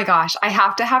 Oh my gosh. I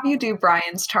have to have you do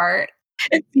Brian's chart.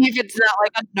 And see if it's not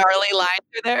like a gnarly line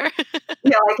through there.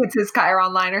 Yeah, like it's his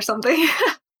Chiron line or something.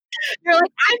 You're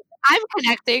like, I'm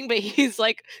connecting, but he's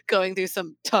like going through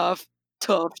some tough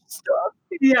stuff.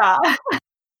 Yeah.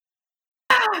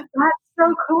 That's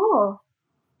so cool.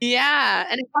 Yeah.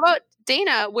 And how about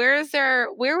Dana? Where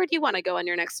would you want to go on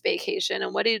your next vacation?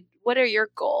 And what are your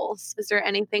goals? Is there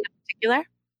anything in particular?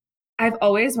 I've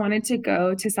always wanted to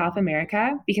go to South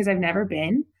America because I've never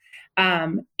been.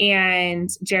 And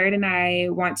Jared and I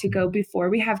want to go before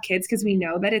we have kids because we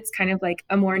know that it's kind of like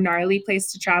a more gnarly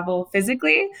place to travel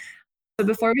physically. So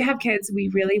before we have kids, we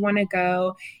really want to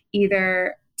go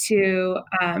either to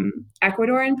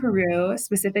Ecuador and Peru,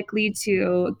 specifically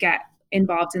to get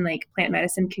involved in like plant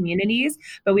medicine communities.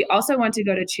 But we also want to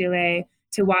go to Chile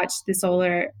to watch the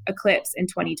solar eclipse in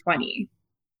 2020.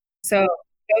 So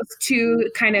those two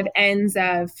kind of ends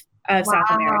of South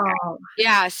America.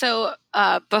 Yeah. So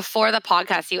before the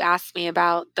podcast, you asked me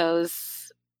about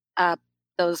those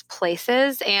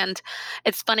places, and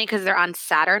it's funny because they're on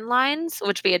Saturn lines,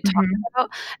 which we had talked about,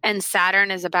 and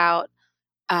Saturn is about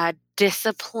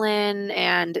discipline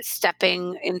and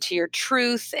stepping into your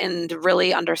truth and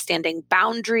really understanding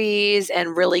boundaries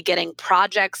and really getting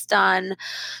projects done.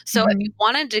 So if you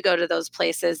wanted to go to those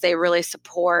places, they really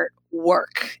support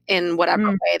work in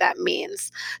whatever way that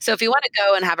means. So if you want to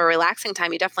go and have a relaxing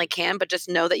time, you definitely can, but just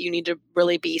know that you need to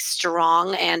really be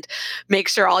strong and make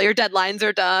sure all your deadlines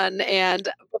are done and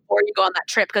before you go on that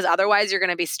trip, because otherwise you're going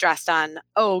to be stressed on,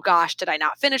 oh gosh, did I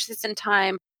not finish this in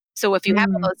time? So if you have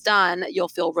all those done, you'll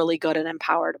feel really good and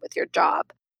empowered with your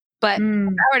job. But if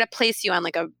I were to place you on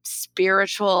like a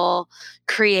spiritual,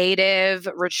 creative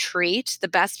retreat, the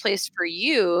best place for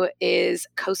you is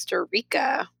Costa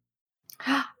Rica.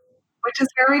 which is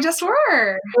where we just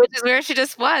were. Which is where she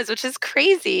just was, which is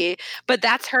crazy. But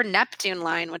that's her Neptune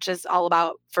line, which is all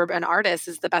about, for an artist,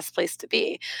 is the best place to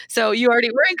be. So you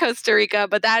already were in Costa Rica,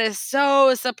 but that is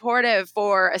so supportive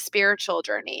for a spiritual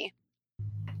journey.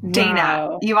 Dana,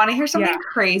 Wow. you want to hear something Yeah.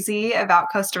 crazy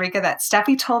about Costa Rica that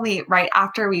Steffi told me right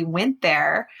after we went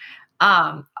there?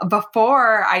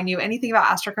 Before I knew anything about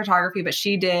astrocartography, but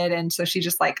she did. And so she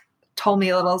just like told me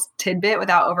a little tidbit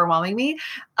without overwhelming me.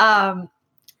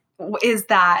 Is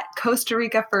that Costa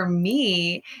Rica for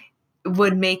me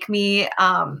would make me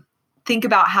think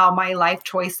about how my life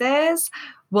choices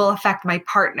will affect my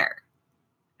partner.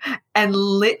 And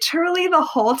literally the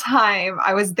whole time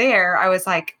I was there, I was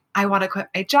like, I want to quit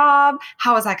my job.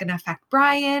 How is that going to affect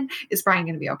Brian? Is Brian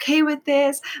going to be okay with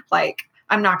this? Like,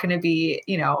 I'm not going to be,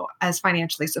 as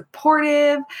financially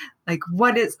supportive. Like,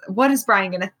 what is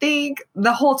Brian going to think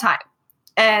the whole time?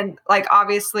 And like,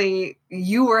 obviously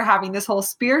you were having this whole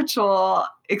spiritual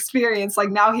experience, like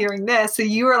now hearing this. So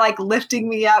you were like lifting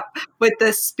me up with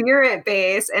the spirit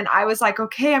base. And I was like,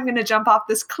 okay, I'm going to jump off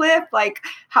this cliff. Like,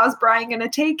 how's Brian going to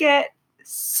take it?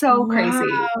 So crazy.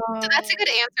 So that's a good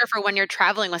answer for when you're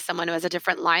traveling with someone who has a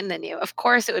different line than you. Of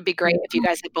course, it would be great if you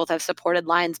guys both have supported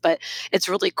lines, but it's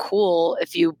really cool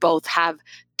if you both have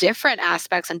different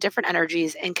aspects and different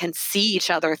energies and can see each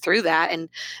other through that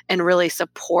and really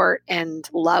support and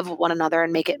love one another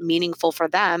and make it meaningful for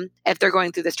them if they're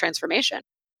going through this transformation.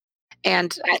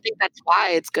 And I think that's why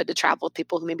it's good to travel with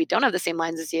people who maybe don't have the same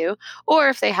lines as you, or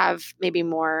if they have maybe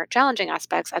more challenging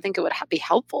aspects, I think it would be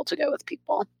helpful to go with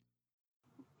people.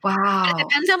 Wow. It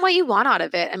depends on what you want out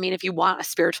of it. I mean, if you want a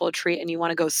spiritual retreat and you want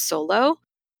to go solo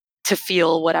to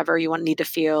feel whatever you need to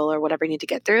feel or whatever you need to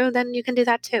get through, then you can do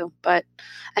that too. But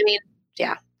I mean,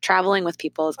 yeah, traveling with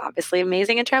people is obviously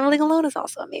amazing and traveling alone is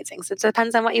also amazing. So it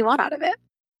depends on what you want out of it.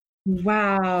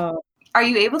 Wow. Are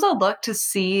you able to look to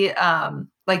see,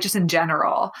 like just in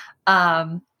general,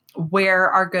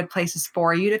 where are good places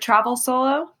for you to travel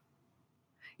solo?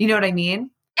 You know what I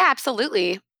mean? Yeah,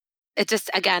 absolutely. It just,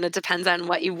 again, it depends on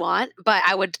what you want, but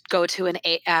I would go to an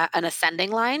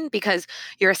ascending line because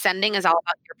your ascending is all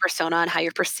about your persona and how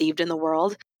you're perceived in the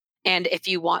world. And if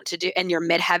you want to do, and your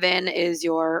midheaven is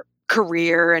your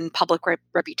career and public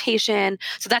reputation.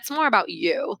 So that's more about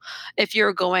you. If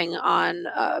you're going on,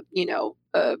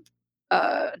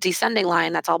 descending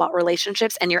line, that's all about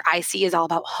relationships, and your IC is all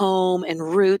about home and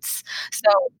roots.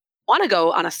 So want to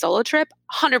go on a solo trip,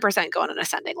 100% go on an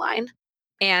ascending line.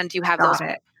 And you have those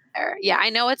Got it. there. Yeah, I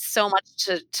know it's so much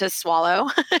to swallow,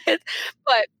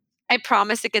 but I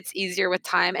promise it gets easier with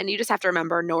time. And you just have to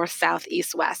remember north, south,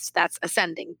 east, west. That's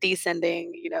ascending,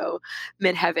 descending,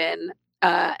 midheaven,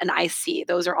 and IC.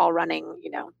 Those are all running,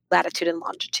 latitude and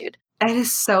longitude. It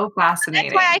is so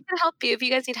fascinating. That's why I can help you if you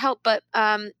guys need help. But,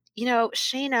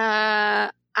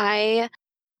 Shayna, I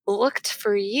looked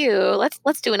for you.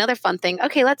 Let's do another fun thing.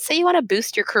 Okay, let's say you want to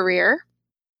boost your career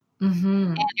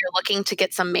and you're looking to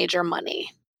get some major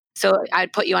money. So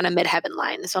I'd put you on a midheaven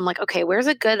line. So I'm like, okay, where's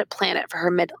a good planet for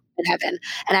her midheaven?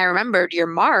 And I remembered your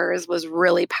Mars was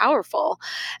really powerful.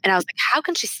 And I was like, how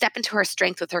can she step into her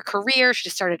strength with her career? She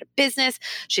just started a business.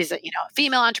 She's a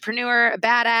female entrepreneur, a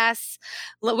badass.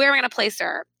 Where are we going to place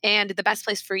her? And the best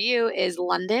place for you is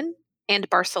London and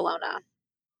Barcelona.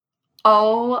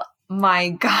 Oh my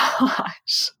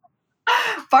gosh.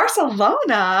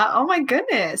 Barcelona. Oh my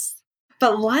goodness.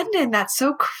 But London, that's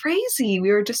so crazy. We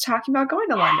were just talking about going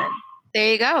to London.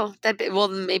 There you go. Well,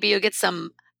 maybe you'll get some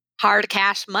hard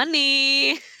cash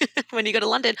money when you go to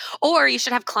London. Or you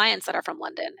should have clients that are from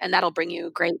London, and that'll bring you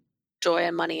great joy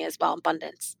and money as well,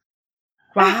 abundance.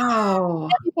 Wow.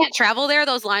 If you can't travel there,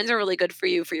 those lines are really good for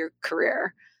you for your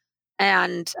career.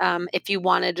 And if you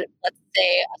wanted, let's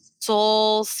say, a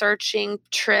soul-searching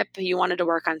trip, you wanted to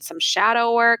work on some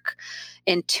shadow work,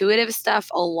 intuitive stuff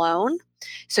alone.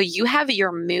 So you have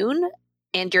your moon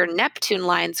and your Neptune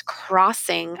lines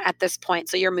crossing at this point.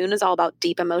 So your moon is all about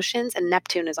deep emotions and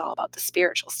Neptune is all about the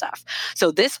spiritual stuff.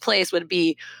 So this place would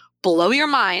be blow your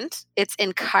mind. It's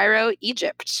in Cairo,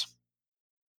 Egypt.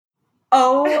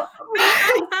 Oh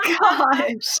my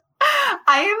gosh.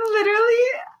 I am literally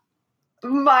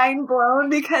mind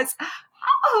blown because,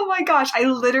 oh my gosh, I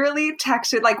literally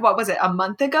texted, like, what was it, a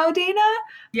month ago, Dana?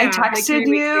 Yeah, I texted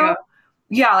you.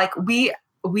 Yeah, like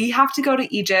we have to go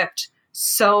to Egypt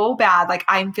so bad. Like,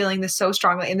 I'm feeling this so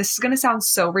strongly. And this is going to sound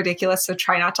so ridiculous, so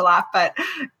try not to laugh. But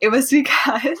it was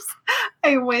because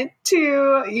I went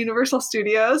to Universal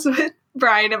Studios with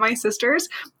Brian and my sisters,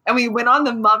 and we went on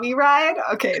the mummy ride.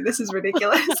 Okay, this is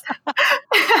ridiculous.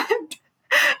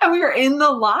 And we were in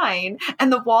the line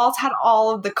and the walls had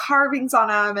all of the carvings on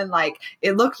them and like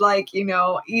it looked like,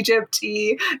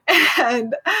 Egypt-y.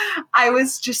 And I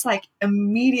was just like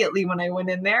immediately when I went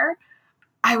in there,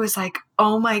 I was like,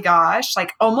 oh my gosh,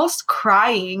 like almost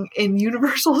crying in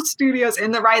Universal Studios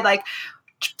in the ride, like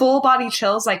full body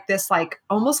chills like this, like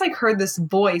almost like heard this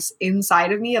voice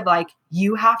inside of me of like,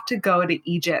 you have to go to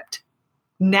Egypt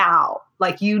now.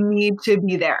 Like you need to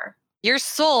be there. Your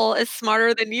soul is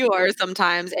smarter than you are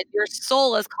sometimes, and your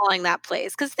soul is calling that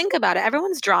place. Because think about it,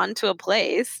 everyone's drawn to a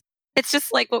place. It's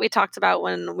just like what we talked about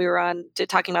when we were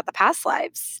talking about the past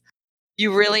lives.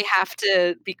 You really have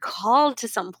to be called to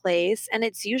some place, and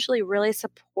it's usually really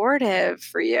supportive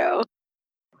for you.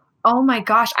 Oh my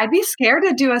gosh, I'd be scared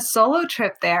to do a solo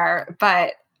trip there,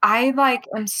 but I like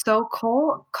am so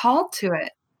called to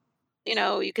it.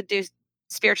 You could do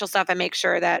spiritual stuff and make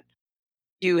sure that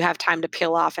you have time to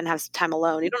peel off and have some time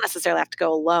alone. You don't necessarily have to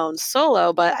go alone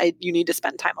solo, but you need to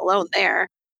spend time alone there.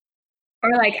 Or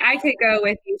like I could go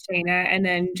with you, Shayna, and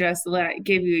then just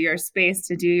give you your space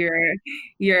to do your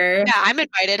Yeah, I'm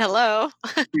invited. Hello.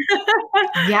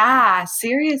 Yeah,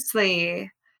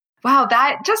 seriously. Wow,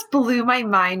 that just blew my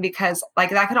mind because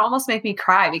like that could almost make me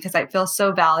cry because I feel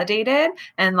so validated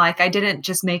and like I didn't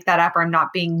just make that up or I'm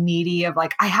not being needy of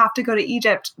like I have to go to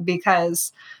Egypt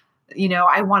because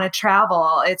I want to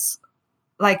travel. It's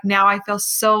like now I feel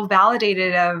so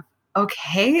validated of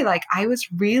okay, like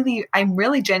I'm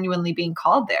really genuinely being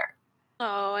called there.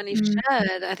 Oh, and you should.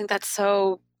 I think that's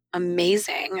so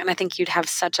amazing. And I think you'd have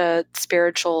such a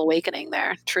spiritual awakening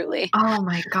there, truly. Oh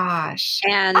my gosh.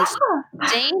 And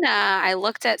Dana, I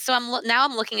looked at, so now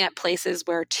I'm looking at places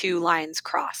where two lines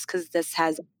cross because this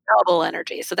has double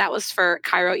energy. So that was for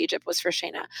Cairo, Egypt was for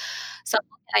Shayna. So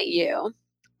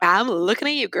I'm looking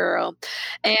at you, girl.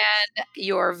 And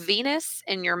your Venus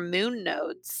and your moon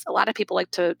nodes. A lot of people like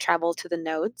to travel to the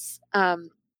nodes.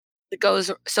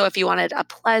 So if you wanted a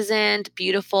pleasant,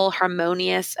 beautiful,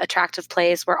 harmonious, attractive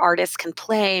place where artists can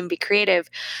play and be creative.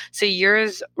 So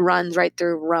yours runs right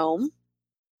through Rome.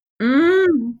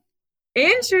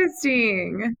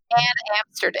 Interesting. And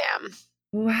Amsterdam.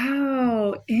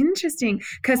 Wow, interesting.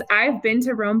 Because I've been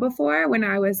to Rome before when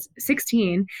I was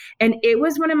 16, and it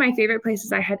was one of my favorite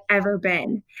places I had ever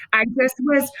been. I just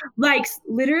was like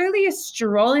literally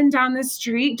strolling down the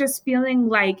street, just feeling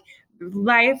like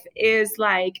life is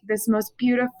like this most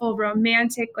beautiful,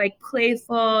 romantic, like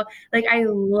playful. Like I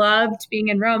loved being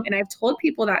in Rome, and I've told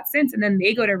people that since, and then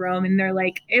they go to Rome and they're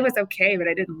like, it was okay, but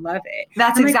I didn't love it.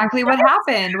 That's exactly what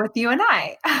happened with you and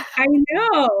I. I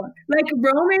know. Like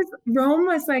Rome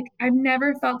was like I've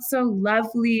never felt so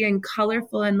lovely and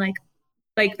colorful and like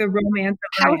the romance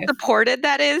of How life. supported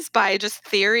that is by just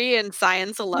theory and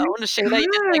science alone to show that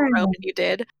you did like Rome and you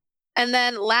did. And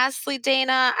then lastly,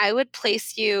 Dana, I would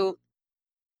place you.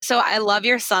 So I love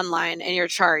your sun line in your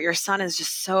chart. Your sun is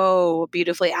just so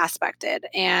beautifully aspected.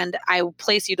 And I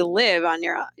place you to live on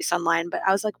your sun line. But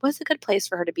I was like, what's a good place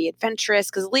for her to be adventurous?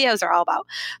 Because Leos are all about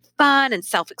fun and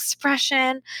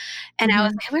self-expression. And I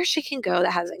was like, where she can go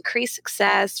that has increased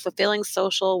success, fulfilling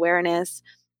social awareness.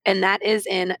 And that is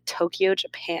in Tokyo,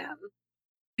 Japan.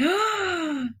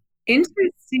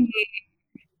 Interesting.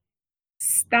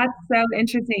 That's so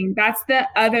interesting. That's the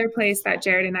other place that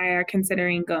Jared and I are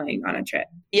considering going on a trip.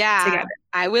 Yeah, together.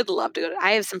 I would love to go.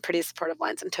 I have some pretty supportive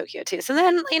lines in Tokyo too. So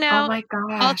then, Oh my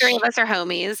gosh. all three of us are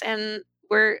homies and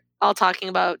we're all talking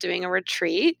about doing a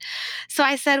retreat. So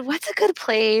I said, what's a good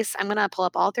place? I'm going to pull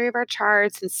up all three of our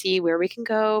charts and see where we can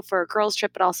go for a girls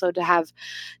trip, but also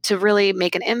to really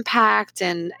make an impact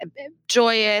and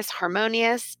joyous,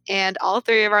 harmonious. And all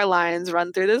three of our lines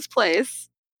run through this place.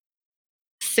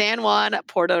 San Juan,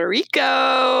 Puerto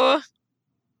Rico.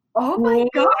 Oh my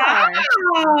gosh.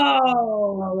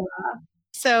 Wow.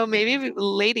 So maybe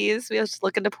ladies, we'll just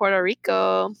look into Puerto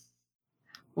Rico.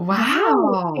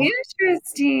 Wow.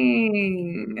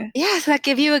 Interesting. Yeah, so that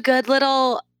give you a good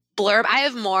little blurb. I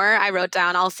have more I wrote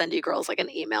down. I'll send you girls like an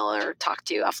email or talk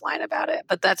to you offline about it.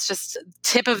 But that's just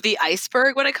tip of the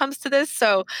iceberg when it comes to this.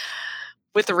 So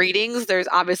with readings, there's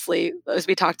obviously, as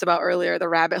we talked about earlier, the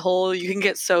rabbit hole. You can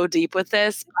get so deep with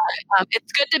this.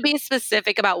 It's good to be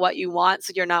specific about what you want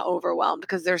so you're not overwhelmed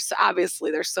because there's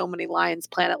so many lines,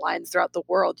 planet lines throughout the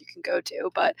world you can go to.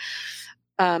 But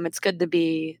it's good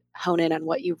to hone in on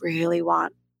what you really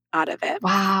want out of it.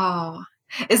 Wow.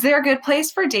 Is there a good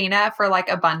place for Dana for like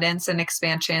abundance and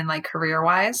expansion, like career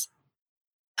wise?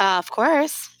 Of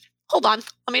course. Hold on.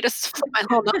 Let me just flip my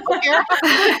whole notebook here.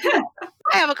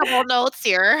 I have a couple of notes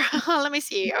here. Let me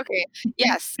see. Okay.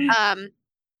 Yes.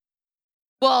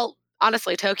 Well,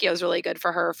 honestly, Tokyo is really good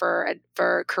for her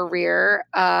for career.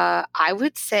 I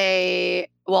would say,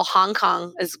 well, Hong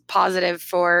Kong is positive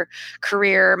for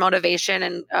career motivation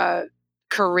and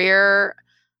career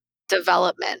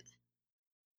development.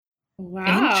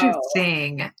 Wow.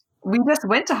 Interesting. We just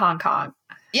went to Hong Kong.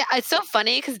 Yeah, it's so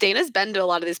funny because Dana's been to a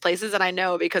lot of these places, and I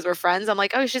know because we're friends. I'm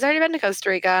like, oh, she's already been to Costa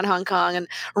Rica and Hong Kong and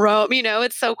Rome.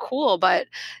 It's so cool. But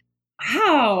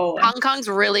Wow. Hong Kong's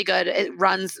really good. It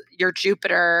runs your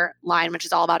Jupiter line, which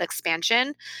is all about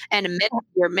expansion, and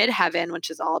your midheaven, which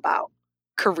is all about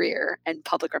career and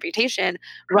public reputation,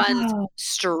 runs Wow.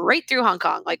 straight through Hong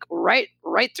Kong, like right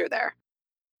through there.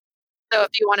 So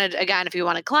if you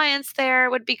wanted clients there,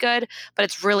 would be good, but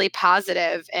it's really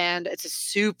positive and it's a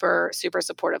super, super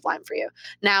supportive line for you.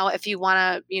 Now, if you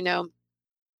want to,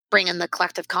 bring in the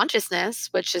collective consciousness,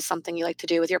 which is something you like to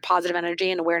do with your positive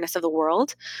energy and awareness of the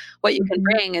world, what you can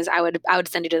bring is I would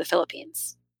send you to the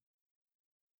Philippines.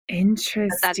 Interesting.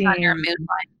 That's on your moon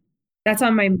line. That's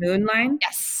on my moon line?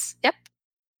 Yes. Yep.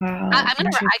 Wow. I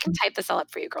can type this all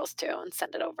up for you girls too and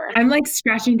send it over. I'm like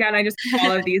scratching down. I just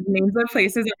all of these names of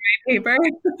places on my paper.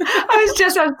 I was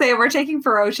just about to say, we're taking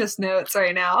ferocious notes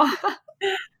right now.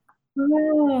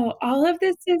 Oh, all of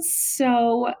this is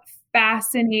so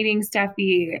fascinating,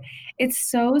 Steffi. It's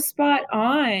so spot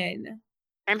on.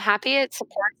 I'm happy it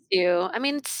supports you. I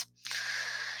mean,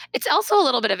 it's also a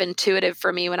little bit of intuitive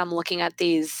for me when I'm looking at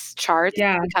these charts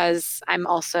because I'm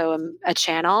also a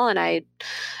channel, and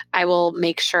I will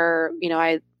make sure,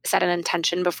 I set an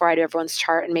intention before I do everyone's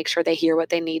chart and make sure they hear what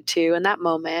they need to in that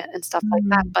moment and stuff like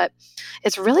that. But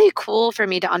it's really cool for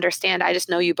me to understand. I just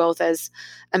know you both as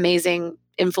amazing,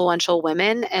 influential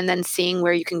women, and then seeing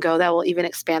where you can go that will even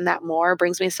expand that more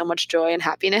brings me so much joy and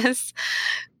happiness.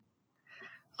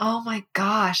 Oh my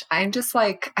gosh. I'm just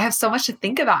like, I have so much to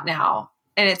think about now.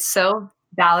 And it's so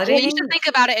validating. Well, you should think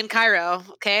about it in Cairo,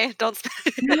 okay? Don't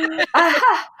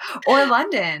or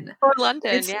London. Or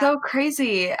London. It's so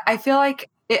crazy. I feel like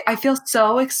I feel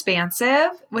so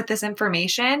expansive with this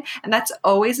information. And that's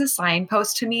always a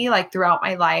signpost to me, like throughout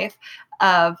my life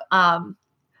of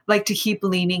like to keep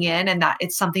leaning in, and that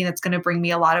it's something that's going to bring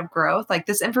me a lot of growth. Like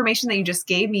this information that you just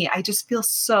gave me, I just feel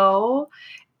so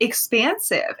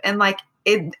expansive and like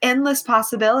endless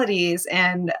possibilities,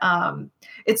 and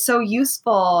it's so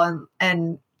useful,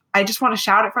 and I just want to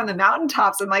shout it from the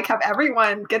mountaintops and like have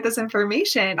everyone get this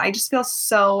information. I just feel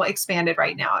so expanded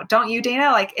right now. Don't you,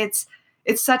 Dana? Like it's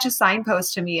such a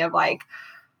signpost to me of like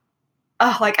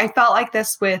I felt like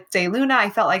this with Day Luna. I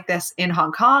felt like this in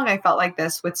Hong Kong. I felt like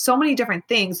this with so many different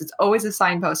things. It's always a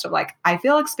signpost of like, I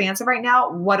feel expansive right now.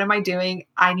 What am I doing?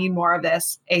 I need more of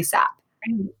this ASAP.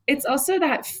 It's also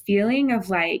that feeling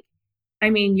of like, I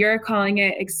mean, you're calling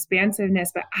it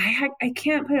expansiveness, but I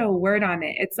can't put a word on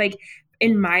it. It's like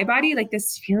in my body, like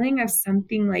this feeling of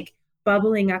something like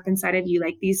bubbling up inside of you,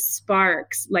 like these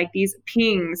sparks, like these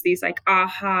pings, these like,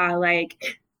 aha,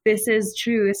 like this is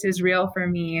true. This is real for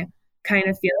me kind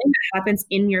of feeling that happens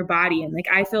in your body. And like,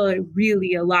 I feel it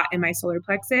really a lot in my solar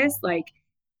plexus, like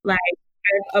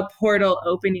a portal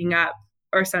opening up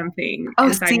or something.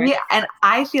 Oh, see, and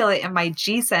I feel it in my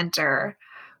G center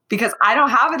because I don't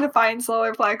have a defined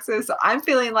solar plexus. So I'm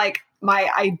feeling like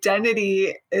my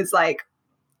identity is like,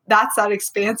 that's that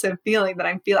expansive feeling that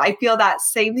I feel that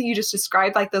same thing you just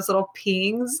described, like those little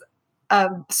pings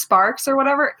of sparks or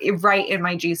whatever, right in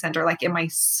my G center, like in my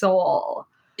soul.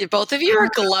 Both of you are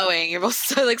glowing. You're both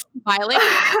so like smiling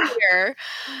here.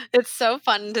 It's so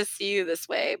fun to see you this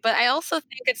way. But I also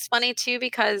think it's funny too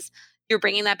because you're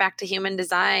bringing that back to human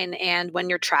design. And when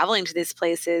you're traveling to these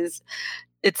places,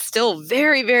 it's still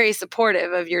very, very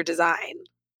supportive of your design.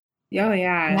 Oh,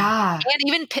 yeah. And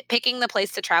even picking the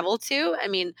place to travel to. I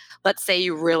mean, let's say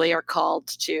you really are called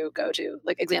to go to,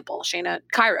 like, example, Shayna,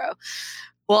 Cairo.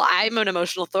 Well, I'm an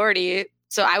emotional authority,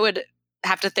 so I would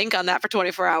have to think on that for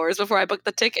 24 hours before I book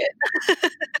the ticket.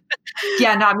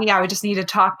 Yeah, not me. I would just need to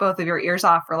talk both of your ears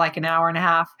off for like an hour and a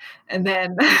half, and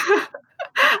then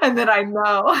and then I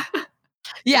know.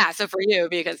 Yeah, so for you,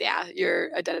 because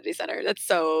your identity center. That's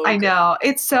so I know.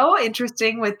 It's so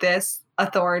interesting with this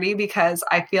authority because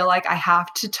I feel like I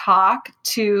have to talk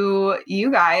to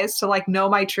you guys to like know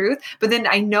my truth, but then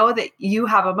I know that you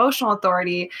have emotional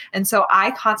authority, and so I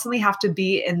constantly have to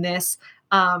be in this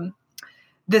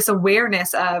this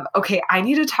awareness of, okay, I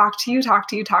need to talk to you,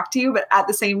 but at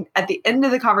the end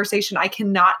of the conversation, I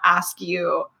cannot ask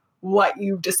you what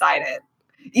you've decided,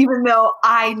 even though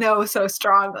I know so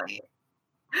strongly.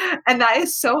 And that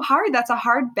is so hard. That's a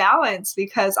hard balance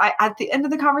because at the end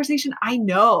of the conversation, I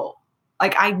know.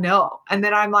 And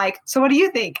then I'm like, so what do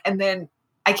you think? And then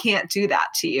I can't do that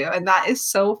to you. And that is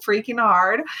so freaking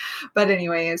hard. But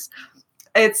anyways,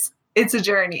 it's it's a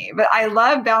journey, but I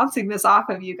love bouncing this off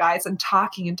of you guys and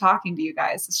talking to you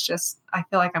guys. It's just, I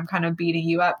feel like I'm kind of beating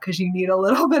you up because you need a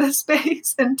little bit of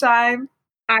space and time.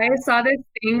 I saw this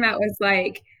thing that was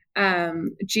like,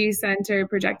 G center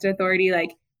projected authority,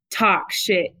 like talk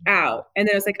shit out. And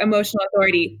then it was like emotional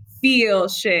authority, feel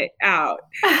shit out.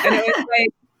 And it was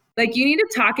like you need to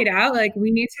talk it out. Like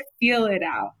we need to feel it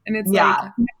out. And it's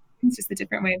like, it's just a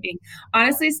different way of being.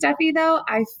 Honestly, Steffi, though,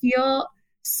 I feel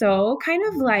so kind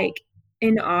of like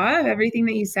in awe of everything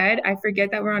that you said. I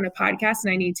forget that we're on a podcast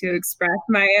and I need to express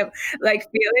my like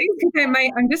feelings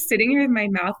because I'm just sitting here with my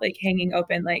mouth like hanging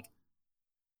open, like,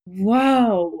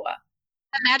 whoa.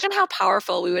 Imagine how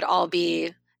powerful we would all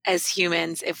be as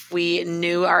humans if we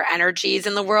knew our energies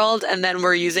in the world and then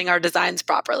we're using our designs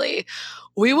properly.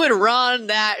 We would run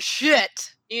that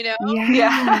shit, you know?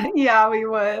 Yeah, we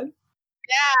would.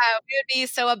 Yeah, we would be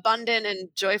so abundant and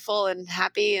joyful and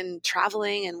happy and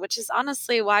traveling, and which is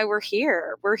honestly why we're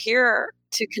here. We're here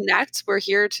to connect. We're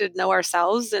here to know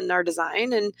ourselves and our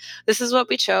design, and this is what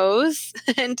we chose.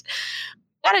 And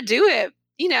we gotta do it.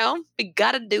 You know, we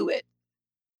gotta do it.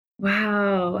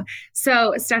 Wow.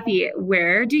 So, Steffi,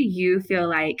 where do you feel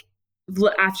like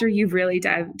after you've really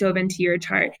dove into your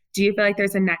chart, do you feel like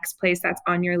there's a next place that's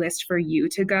on your list for you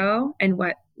to go? And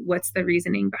what's the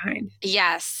reasoning behind?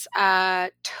 Yes.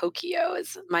 Tokyo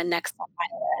is my next on my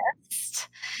list.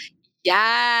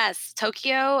 Yes.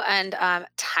 Tokyo and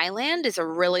Thailand is a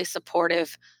really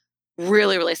supportive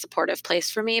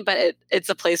place for me, but it's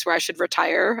a place where I should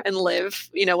retire and live,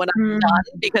 you know, when I'm done,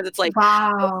 because it's like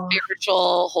a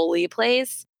spiritual, holy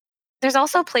place. There's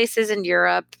also places in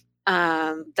Europe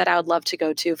that I would love to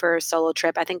go to for a solo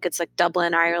trip. I think it's like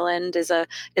Dublin, Ireland is a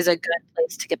good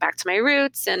place to get back to my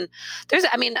roots. And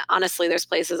honestly, there's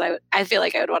places I feel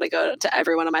like I would want to go to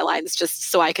every one of my lines just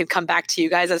so I can come back to you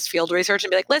guys as field research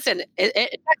and be like, listen,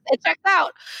 it checked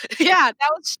out. Yeah, that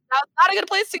was not a good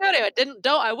place to go to.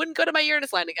 I wouldn't go to my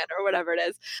Uranus line again or whatever it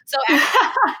is. So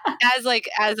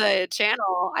as a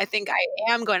channel, I think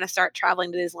I am going to start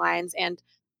traveling to these lines and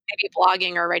maybe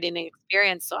blogging or writing an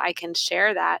experience so I can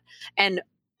share that and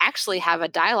actually have a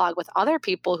dialogue with other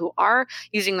people who are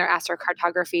using their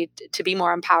astrocartography to be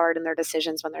more empowered in their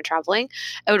decisions when they're traveling.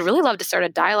 I would really love to start a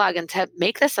dialogue and to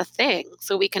make this a thing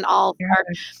so we can all start.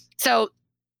 So,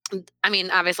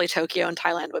 obviously Tokyo and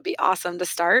Thailand would be awesome to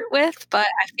start with, but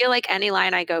I feel like any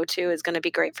line I go to is going to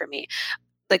be great for me.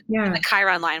 The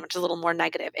Chiron line, which is a little more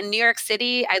negative. In New York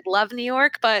City, I love New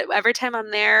York, but every time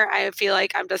I'm there, I feel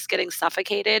like I'm just getting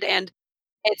suffocated, and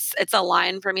it's a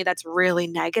line for me that's really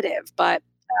negative. But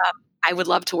I would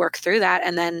love to work through that,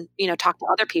 and then talk to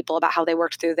other people about how they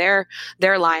worked through their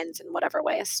lines in whatever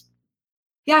ways.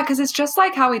 Yeah, because it's just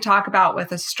like how we talk about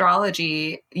with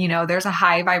astrology. There's a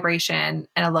high vibration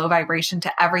and a low vibration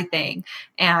to everything,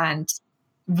 and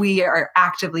we are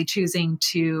actively choosing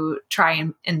to try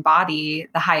and embody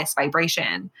the highest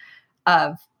vibration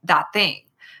of that thing.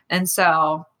 And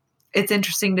so it's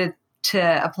interesting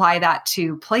to apply that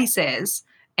to places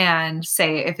and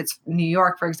say, if it's New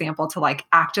York, for example, to like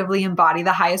actively embody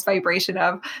the highest vibration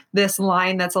of this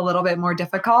line that's a little bit more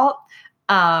difficult.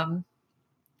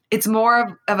 It's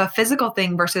more of a physical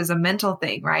thing versus a mental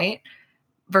thing, right?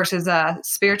 Versus a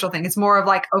spiritual thing. It's more of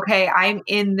like, okay, I'm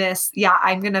in this. Yeah,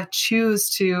 I'm going to choose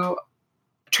to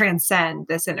transcend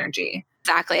this energy.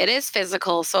 Exactly. It is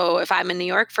physical. So if I'm in New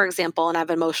York, for example, and I have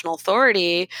emotional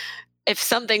authority, if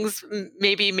something's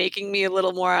maybe making me a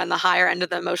little more on the higher end of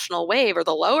the emotional wave or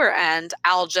the lower end,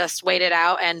 I'll just wait it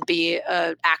out and be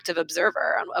an active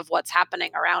observer of what's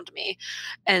happening around me.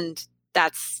 And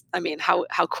that's,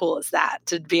 how cool is that,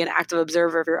 to be an active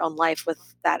observer of your own life with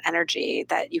that energy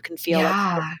that you can feel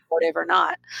supportive or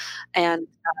not. And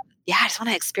I just want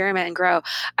to experiment and grow.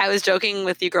 I was joking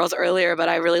with you girls earlier, but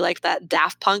I really liked that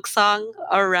Daft Punk song,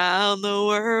 Around the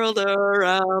World,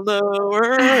 Around the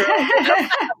World.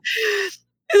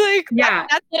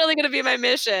 That's literally going to be my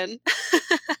mission.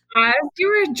 As you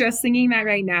were just singing that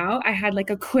right now, I had like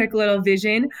a quick little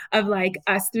vision of like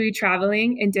us three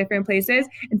traveling in different places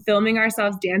and filming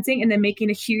ourselves dancing and then making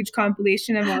a huge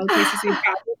compilation of all the places we've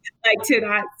traveled, like to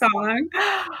that song.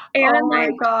 And oh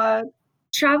my God.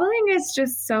 Traveling is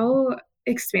just so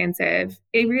expansive.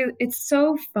 It's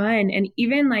so fun. And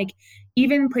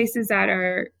even places that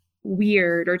are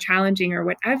weird or challenging or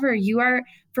whatever, you are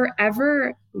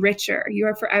forever richer. You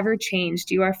are forever changed.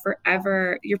 Your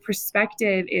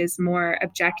perspective is more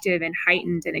objective and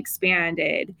heightened and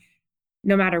expanded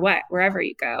no matter what, wherever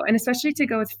you go. And especially to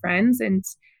go with friends. And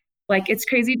like, it's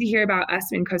crazy to hear about us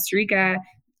in Costa Rica.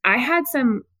 I had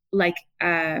some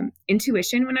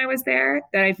intuition when I was there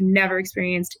that I've never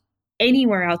experienced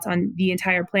anywhere else on the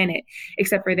entire planet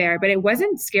except for there. But it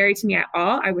wasn't scary to me at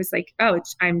all. I was like, oh,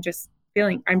 I'm just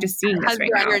seeing this Because right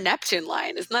you're now. on your Neptune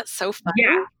line. Isn't that so funny?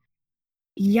 Yeah.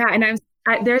 Yeah. And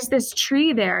there's this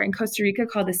tree there in Costa Rica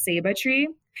called the ceiba tree.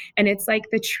 And it's like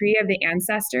the tree of the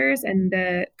ancestors. And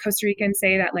the Costa Ricans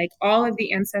say that like all of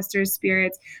the ancestors'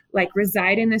 spirits like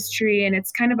reside in this tree. And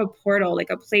it's kind of a portal, like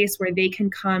a place where they can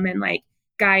come and like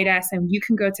guide us, and you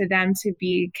can go to them to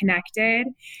be connected.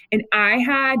 And I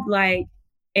had like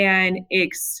an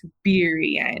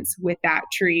experience with that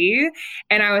tree.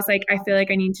 And I was like, I feel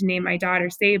like I need to name my daughter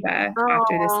Saba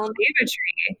after this Oh, ceiba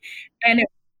tree. And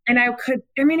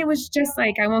it was just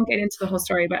like, I won't get into the whole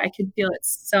story, but I could feel it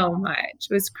so much.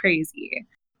 It was crazy.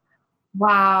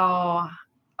 Wow.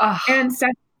 Ugh. And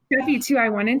Steffi, too, I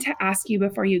wanted to ask you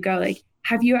before you go, like,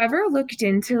 have you ever looked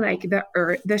into like the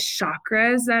earth, the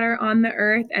chakras that are on the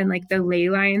earth and like the ley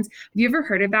lines? Have you ever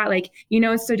heard of that? Like,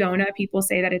 Sedona, people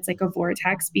say that it's like a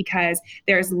vortex because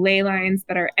there's ley lines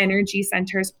that are energy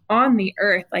centers on the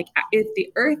earth. Like if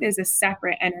the earth is a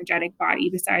separate energetic body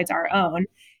besides our own,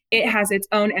 it has its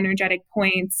own energetic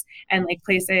points and like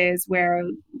places where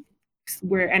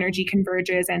energy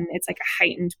converges, and it's like a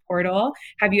heightened portal.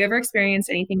 Have you ever experienced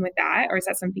anything with that, or is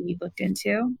that something you've looked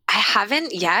into? I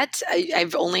haven't yet.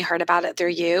 I've only heard about it through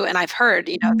you. And I've heard,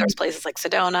 there's places like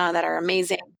Sedona that are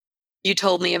amazing. You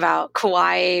told me about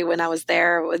Kauai when I was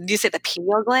there. Did you say the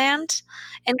pineal gland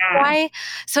in Kauai?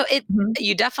 So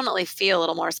you definitely feel a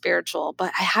little more spiritual,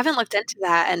 but I haven't looked into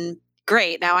that. And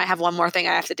great. Now I have one more thing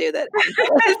I have to do that.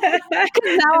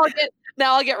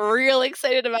 Now I'll get real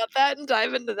excited about that and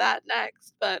dive into that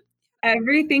next. But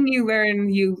everything you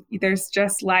learn, there's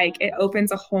just like, it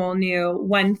opens a whole new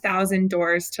 1,000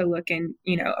 doors to look and,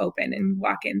 open and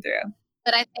walk in through.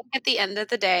 But I think at the end of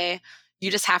the day,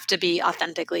 you just have to be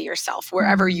authentically yourself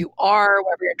wherever you are,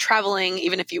 wherever you're traveling,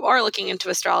 even if you are looking into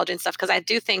astrology and stuff. Because I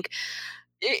do think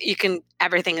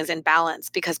everything is in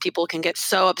balance, because people can get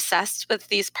so obsessed with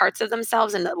these parts of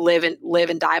themselves and live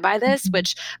and die by this,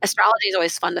 which astrology is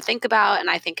always fun to think about. And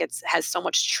I think it has so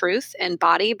much truth and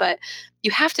body, but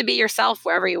you have to be yourself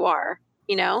wherever you are,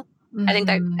 I think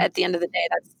that at the end of the day,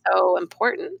 that's so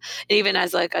important. And even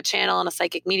as like a channel and a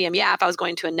psychic medium, yeah, if I was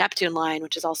going to a Neptune line,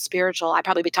 which is all spiritual, I'd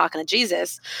probably be talking to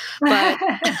Jesus, but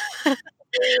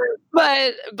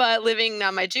but living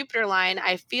on my Jupiter line,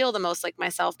 I feel the most like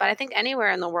myself. But I think anywhere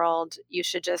in the world, you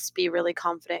should just be really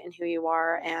confident in who you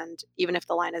are. And even if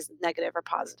the line is negative or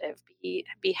positive, be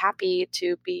happy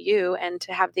to be you and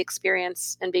to have the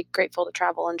experience and be grateful to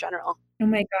travel in general. Oh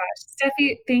my gosh.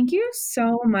 Steffi, thank you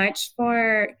so much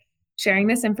for sharing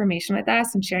this information with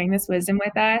us and sharing this wisdom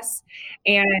with us.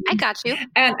 And I got you.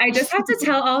 And I just have to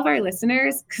tell all of our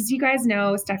listeners, because you guys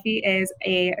know Steffi is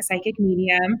a psychic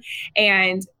medium,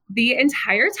 and the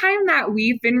entire time that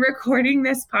we've been recording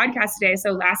this podcast today,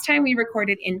 so last time we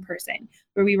recorded in person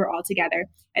where we were all together,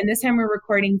 and this time we're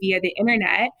recording via the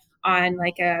internet on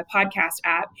like a podcast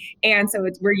app. And so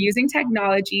we're using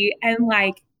technology, and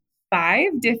like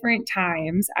 5 different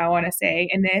times, I want to say,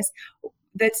 in this,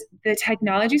 that the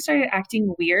technology started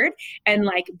acting weird and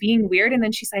like being weird. And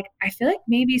then she's like, I feel like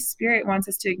maybe spirit wants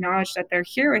us to acknowledge that they're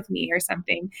here with me or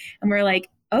something. And we're like,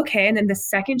 okay. And then the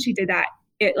second she did that,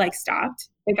 it like stopped.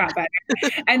 It got better.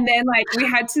 And then like we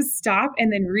had to stop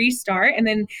and then restart. And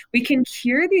then we can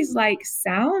hear these like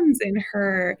sounds in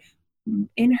her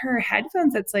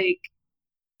headphones. That's like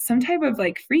some type of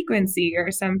like frequency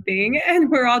or something. And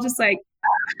we're all just like,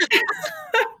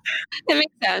 it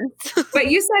makes sense.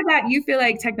 But you said that you feel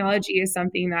like technology is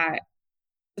something that...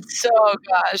 So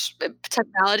gosh,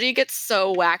 technology gets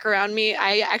so whack around me.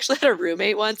 I actually had a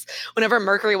roommate once, whenever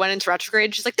Mercury went into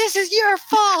retrograde, she's like, this is your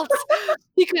fault.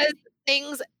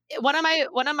 Because one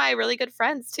of my really good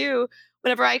friends too,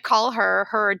 whenever I call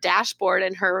her dashboard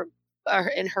in her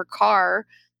car,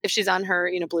 if she's on her,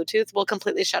 Bluetooth, will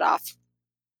completely shut off.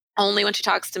 Only when she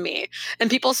talks to me. And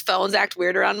people's phones act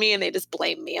weird around me and they just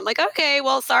blame me. I'm like, okay,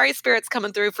 well, sorry, spirit's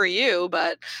coming through for you,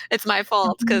 but it's my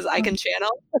fault because I can channel.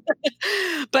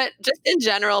 But just in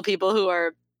general, people who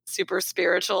are super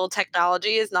spiritual,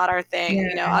 technology is not our thing.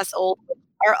 Yeah. Us old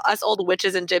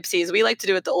witches and gypsies, we like to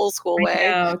do it the old school way.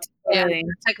 Know, totally. And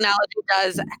technology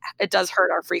does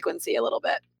hurt our frequency a little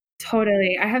bit.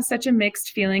 Totally. I have such a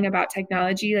mixed feeling about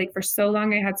technology. Like for so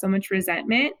long, I had so much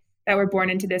resentment that we're born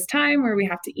into this time where we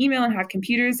have to email and have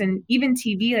computers and even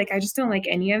TV. Like I just don't like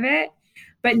any of it.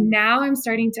 But now I'm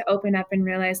starting to open up and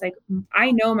realize like, I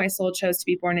know my soul chose to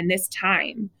be born in this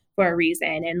time for a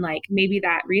reason. And like, maybe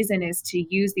that reason is to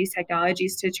use these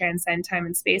technologies to transcend time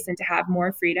and space and to have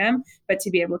more freedom, but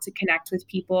to be able to connect with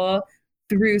people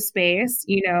through space,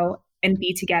 and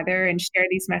be together and share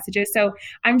these messages. So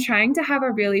I'm trying to have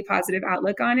a really positive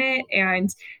outlook on it and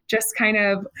just kind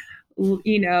of,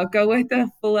 go with the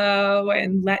flow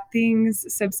and let things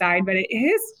subside. But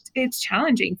it's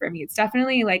challenging for me. It's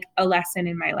definitely like a lesson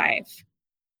in my life.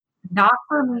 Not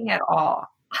for me at all.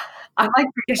 I'm like,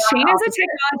 yeah, Shayna's a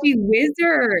technology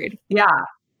wizard. Yeah.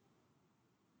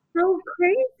 So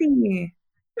crazy.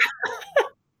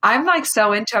 I'm like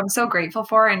I'm so grateful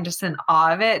for and just in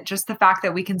awe of it. Just the fact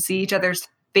that we can see each other's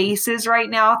faces right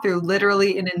now through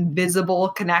literally an invisible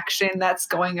connection that's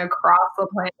going across the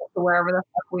planet to wherever the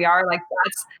fuck we are. Like,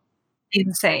 that's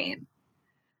insane.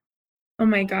 Oh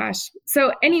my gosh.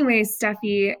 So anyways,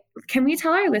 Steffi, can we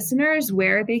tell our listeners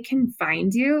where they can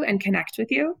find you and connect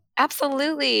with you?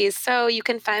 Absolutely. So you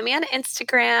can find me on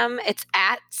Instagram. It's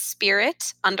at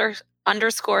spirit_sis.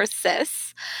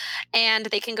 And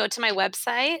they can go to my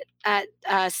website at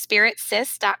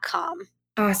spiritsis.com.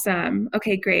 Awesome.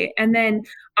 Okay, great. And then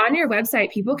on your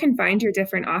website, people can find your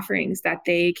different offerings that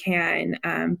they can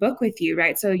book with you,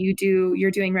 right? So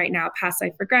you're doing right now past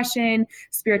life regression,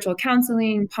 spiritual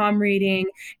counseling, palm reading,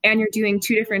 and you're doing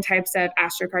 2 different types of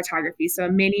astrocartography. So a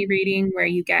mini reading where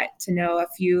you get to know a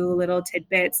few little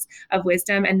tidbits of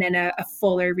wisdom, and then a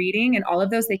fuller reading. And all of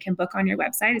those they can book on your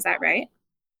website. Is that right?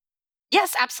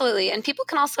 Yes, absolutely. And people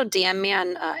can also DM me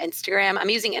on Instagram. I'm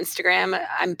using Instagram.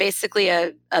 I'm basically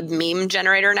a meme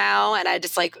generator now, and I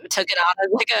just like took it on as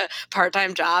like a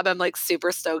part-time job. I'm like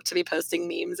super stoked to be posting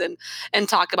memes and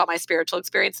talk about my spiritual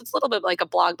experience. It's a little bit like a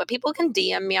blog, but people can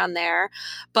DM me on there.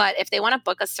 But if they want to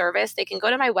book a service, they can go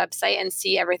to my website and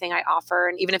see everything I offer.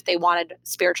 And even if they wanted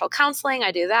spiritual counseling,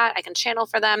 I do that. I can channel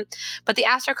for them. But the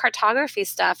astrocartography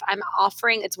stuff, I'm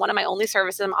offering, it's one of my only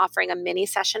services I'm offering a mini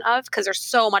session of because there's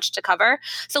so much to cover.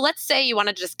 So let's say you want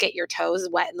to just get your toes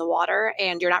wet in the water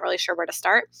and you're not really sure where to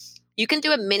start. You can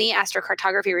do a mini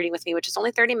astrocartography reading with me, which is only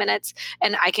 30 minutes.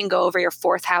 And I can go over your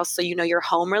 4th house so you know your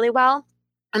home really well.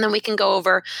 And then we can go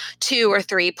over 2 or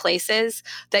 3 places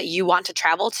that you want to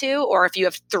travel to. Or if you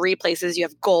have 3 places, you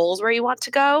have goals where you want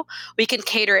to go, we can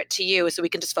cater it to you so we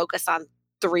can just focus on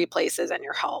 3 places in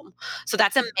your home. So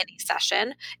that's a mini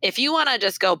session. If you want to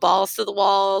just go balls to the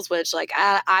walls, which like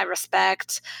I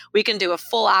respect, we can do a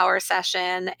full hour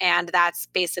session. And that's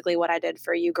basically what I did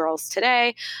for you girls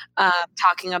today,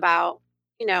 talking about,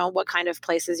 what kind of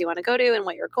places you want to go to and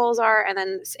what your goals are, and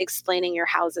then explaining your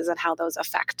houses and how those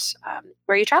affect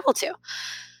where you travel to.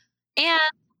 And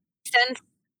since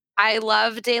I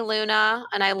love DayLuna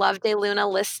and I love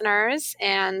DayLuna listeners,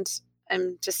 and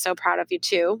I'm just so proud of you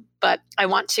too. But I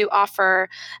want to offer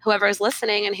whoever is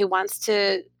listening and who wants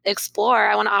to explore,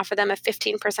 I want to offer them a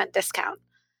 15% discount.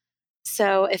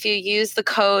 So if you use the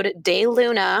code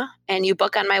DayLuna and you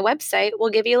book on my website, we'll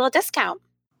give you a little discount.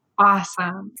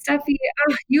 Awesome. Steffi,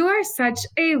 you are such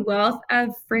a wealth of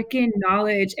freaking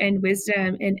knowledge and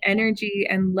wisdom and energy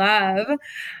and love.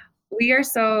 We are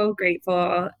so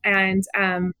grateful. And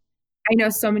I know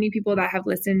so many people that have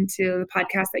listened to the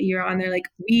podcast that you're on. They're like,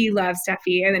 we love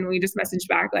Steffi. And then we just message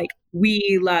back like,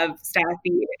 we love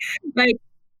Steffi. Like,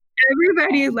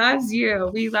 everybody loves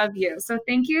you. We love you. So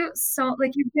thank you. So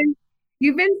like you've been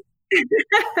you've been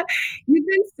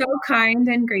so kind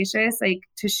and gracious, like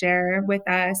to share with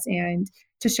us and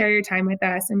to share your time with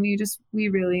us. And we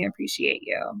really appreciate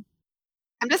you.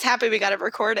 I'm just happy we got it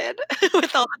recorded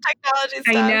with all the technology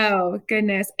stuff. I know,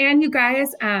 goodness. And you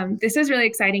guys, this is really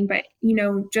exciting, but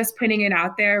just putting it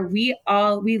out there, we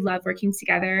love working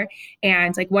together.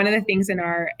 And like one of the things in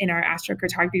our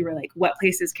astrocartography, we're like, what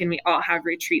places can we all have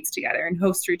retreats together and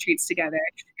host retreats together?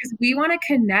 Because we want to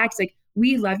connect. Like,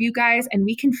 we love you guys and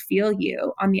we can feel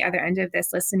you on the other end of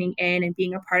this, listening in and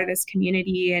being a part of this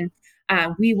community. And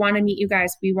we want to meet you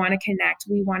guys. We want to connect.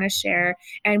 We want to share,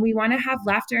 and we want to have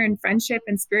laughter and friendship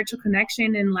and spiritual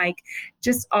connection and like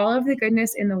just all of the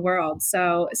goodness in the world.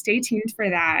 So stay tuned for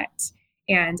that.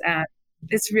 And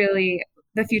it's really,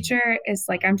 the future is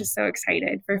like, I'm just so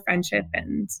excited for friendship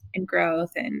and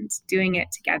growth and doing it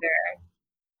together.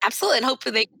 Absolutely. And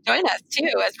hopefully they can join us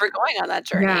too as we're going on that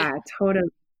journey. Yeah, totally.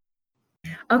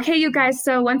 Okay, you guys.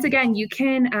 So once again, you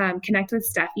can connect with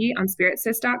Steffi on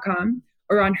spiritsis.com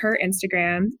or on her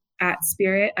Instagram at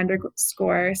spirit_sis.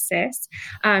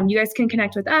 You guys can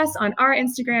connect with us on our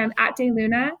Instagram at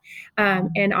DayLuna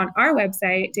and on our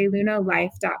website,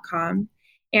 daylunalife.com.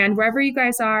 And wherever you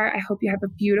guys are, I hope you have a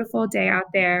beautiful day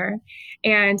out there.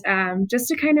 And just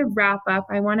to kind of wrap up,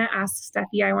 I want to ask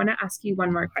you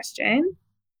one more question.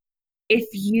 If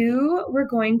you were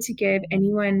going to give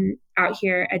anyone out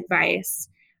here advice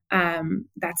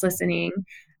that's listening,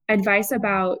 advice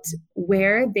about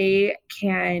where they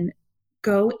can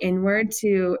go inward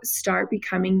to start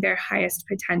becoming their highest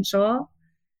potential,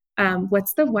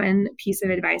 what's the one piece of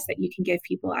advice that you can give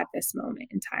people at this moment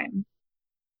in time?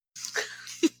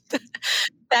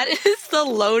 That is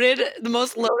the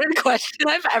most loaded question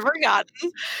I've ever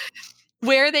gotten.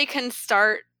 Where they can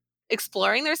start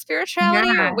exploring their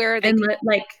spirituality, or where they and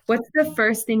what's the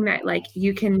first thing that like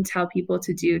you can tell people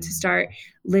to do to start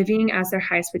living as their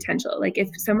highest potential? Like if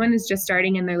someone is just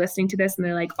starting and they're listening to this and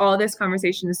they're like, oh, this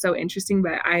conversation is so interesting,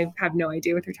 but I have no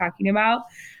idea what they're talking about.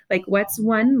 Like, what's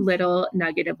one little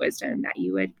nugget of wisdom that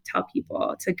you would tell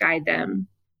people to guide them?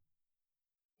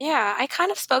 Yeah, I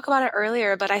kind of spoke about it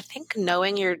earlier, but I think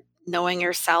knowing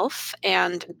yourself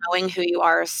and knowing who you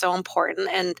are is so important.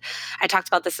 And I talked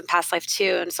about this in past life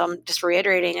too. And so I'm just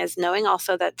reiterating, is knowing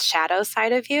also that shadow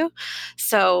side of you.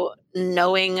 So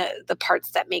knowing the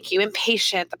parts that make you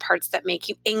impatient, the parts that make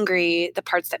you angry, the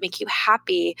parts that make you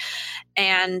happy,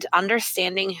 and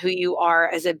understanding who you are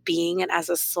as a being and as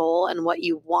a soul and what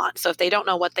you want. So if they don't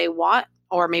know what they want,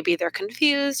 or maybe they're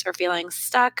confused or feeling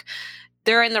stuck,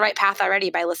 they're in the right path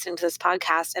already by listening to this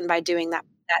podcast and by doing that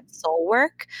soul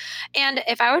work. And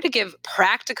if I were to give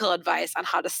practical advice on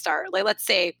how to start, like let's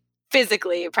say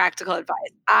physically practical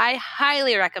advice, I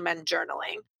highly recommend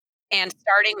journaling and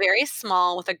starting very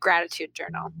small with a gratitude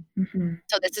journal. Mm-hmm.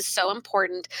 So this is so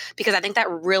important because I think that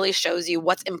really shows you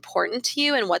what's important to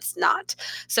you and what's not.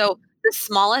 So the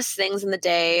smallest things in the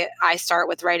day, I start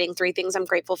with writing 3 things I'm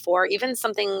grateful for, even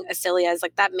something as silly as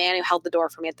like that man who held the door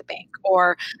for me at the bank,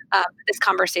 or this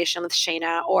conversation with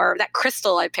Shayna, or that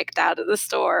crystal I picked out at the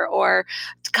store, or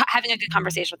having a good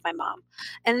conversation with my mom.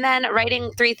 And then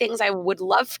writing 3 things I would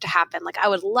love to happen. Like I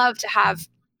would love to have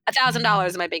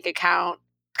 $1,000 in my bank account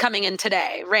coming in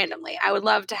today randomly. I would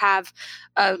love to have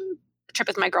a trip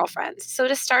with my girlfriends. So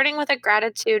just starting with a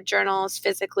gratitude journal is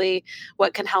physically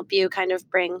what can help you kind of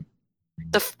bring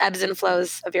the ebbs and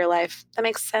flows of your life. That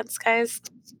makes sense, guys?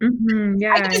 Mm-hmm.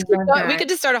 Yeah, we could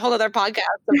just start a whole other podcast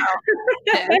about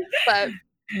it, but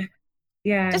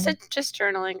yeah, just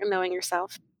journaling and knowing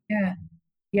yourself.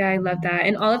 Yeah, I love that.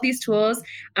 And all of these tools,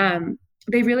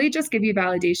 they really just give you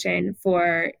validation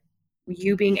for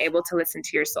you being able to listen to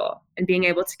your soul and being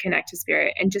able to connect to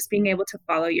spirit and just being able to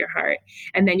follow your heart.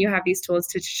 And then you have these tools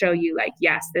to show you like,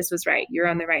 yes, this was right. You're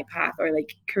on the right path, or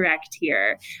like correct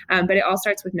here. But it all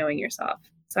starts with knowing yourself.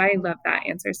 So I love that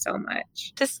answer so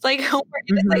much. Just like homework,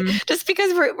 like just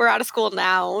because we're out of school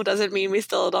now doesn't mean we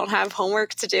still don't have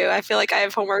homework to do. I feel like I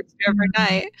have homework to do every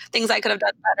night. Things I could have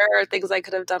done better, or things I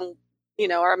could have done,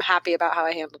 or I'm happy about how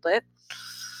I handled it.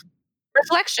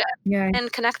 Reflection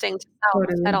and connecting to self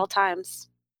at all times.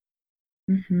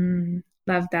 Mm-hmm.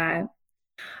 Love that.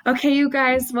 Okay, you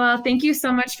guys. Well, thank you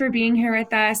so much for being here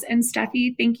with us. And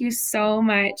Steffi, thank you so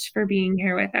much for being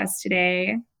here with us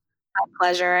today. My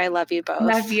pleasure. I love you both.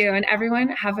 Love you. And everyone,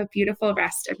 have a beautiful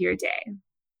rest of your day.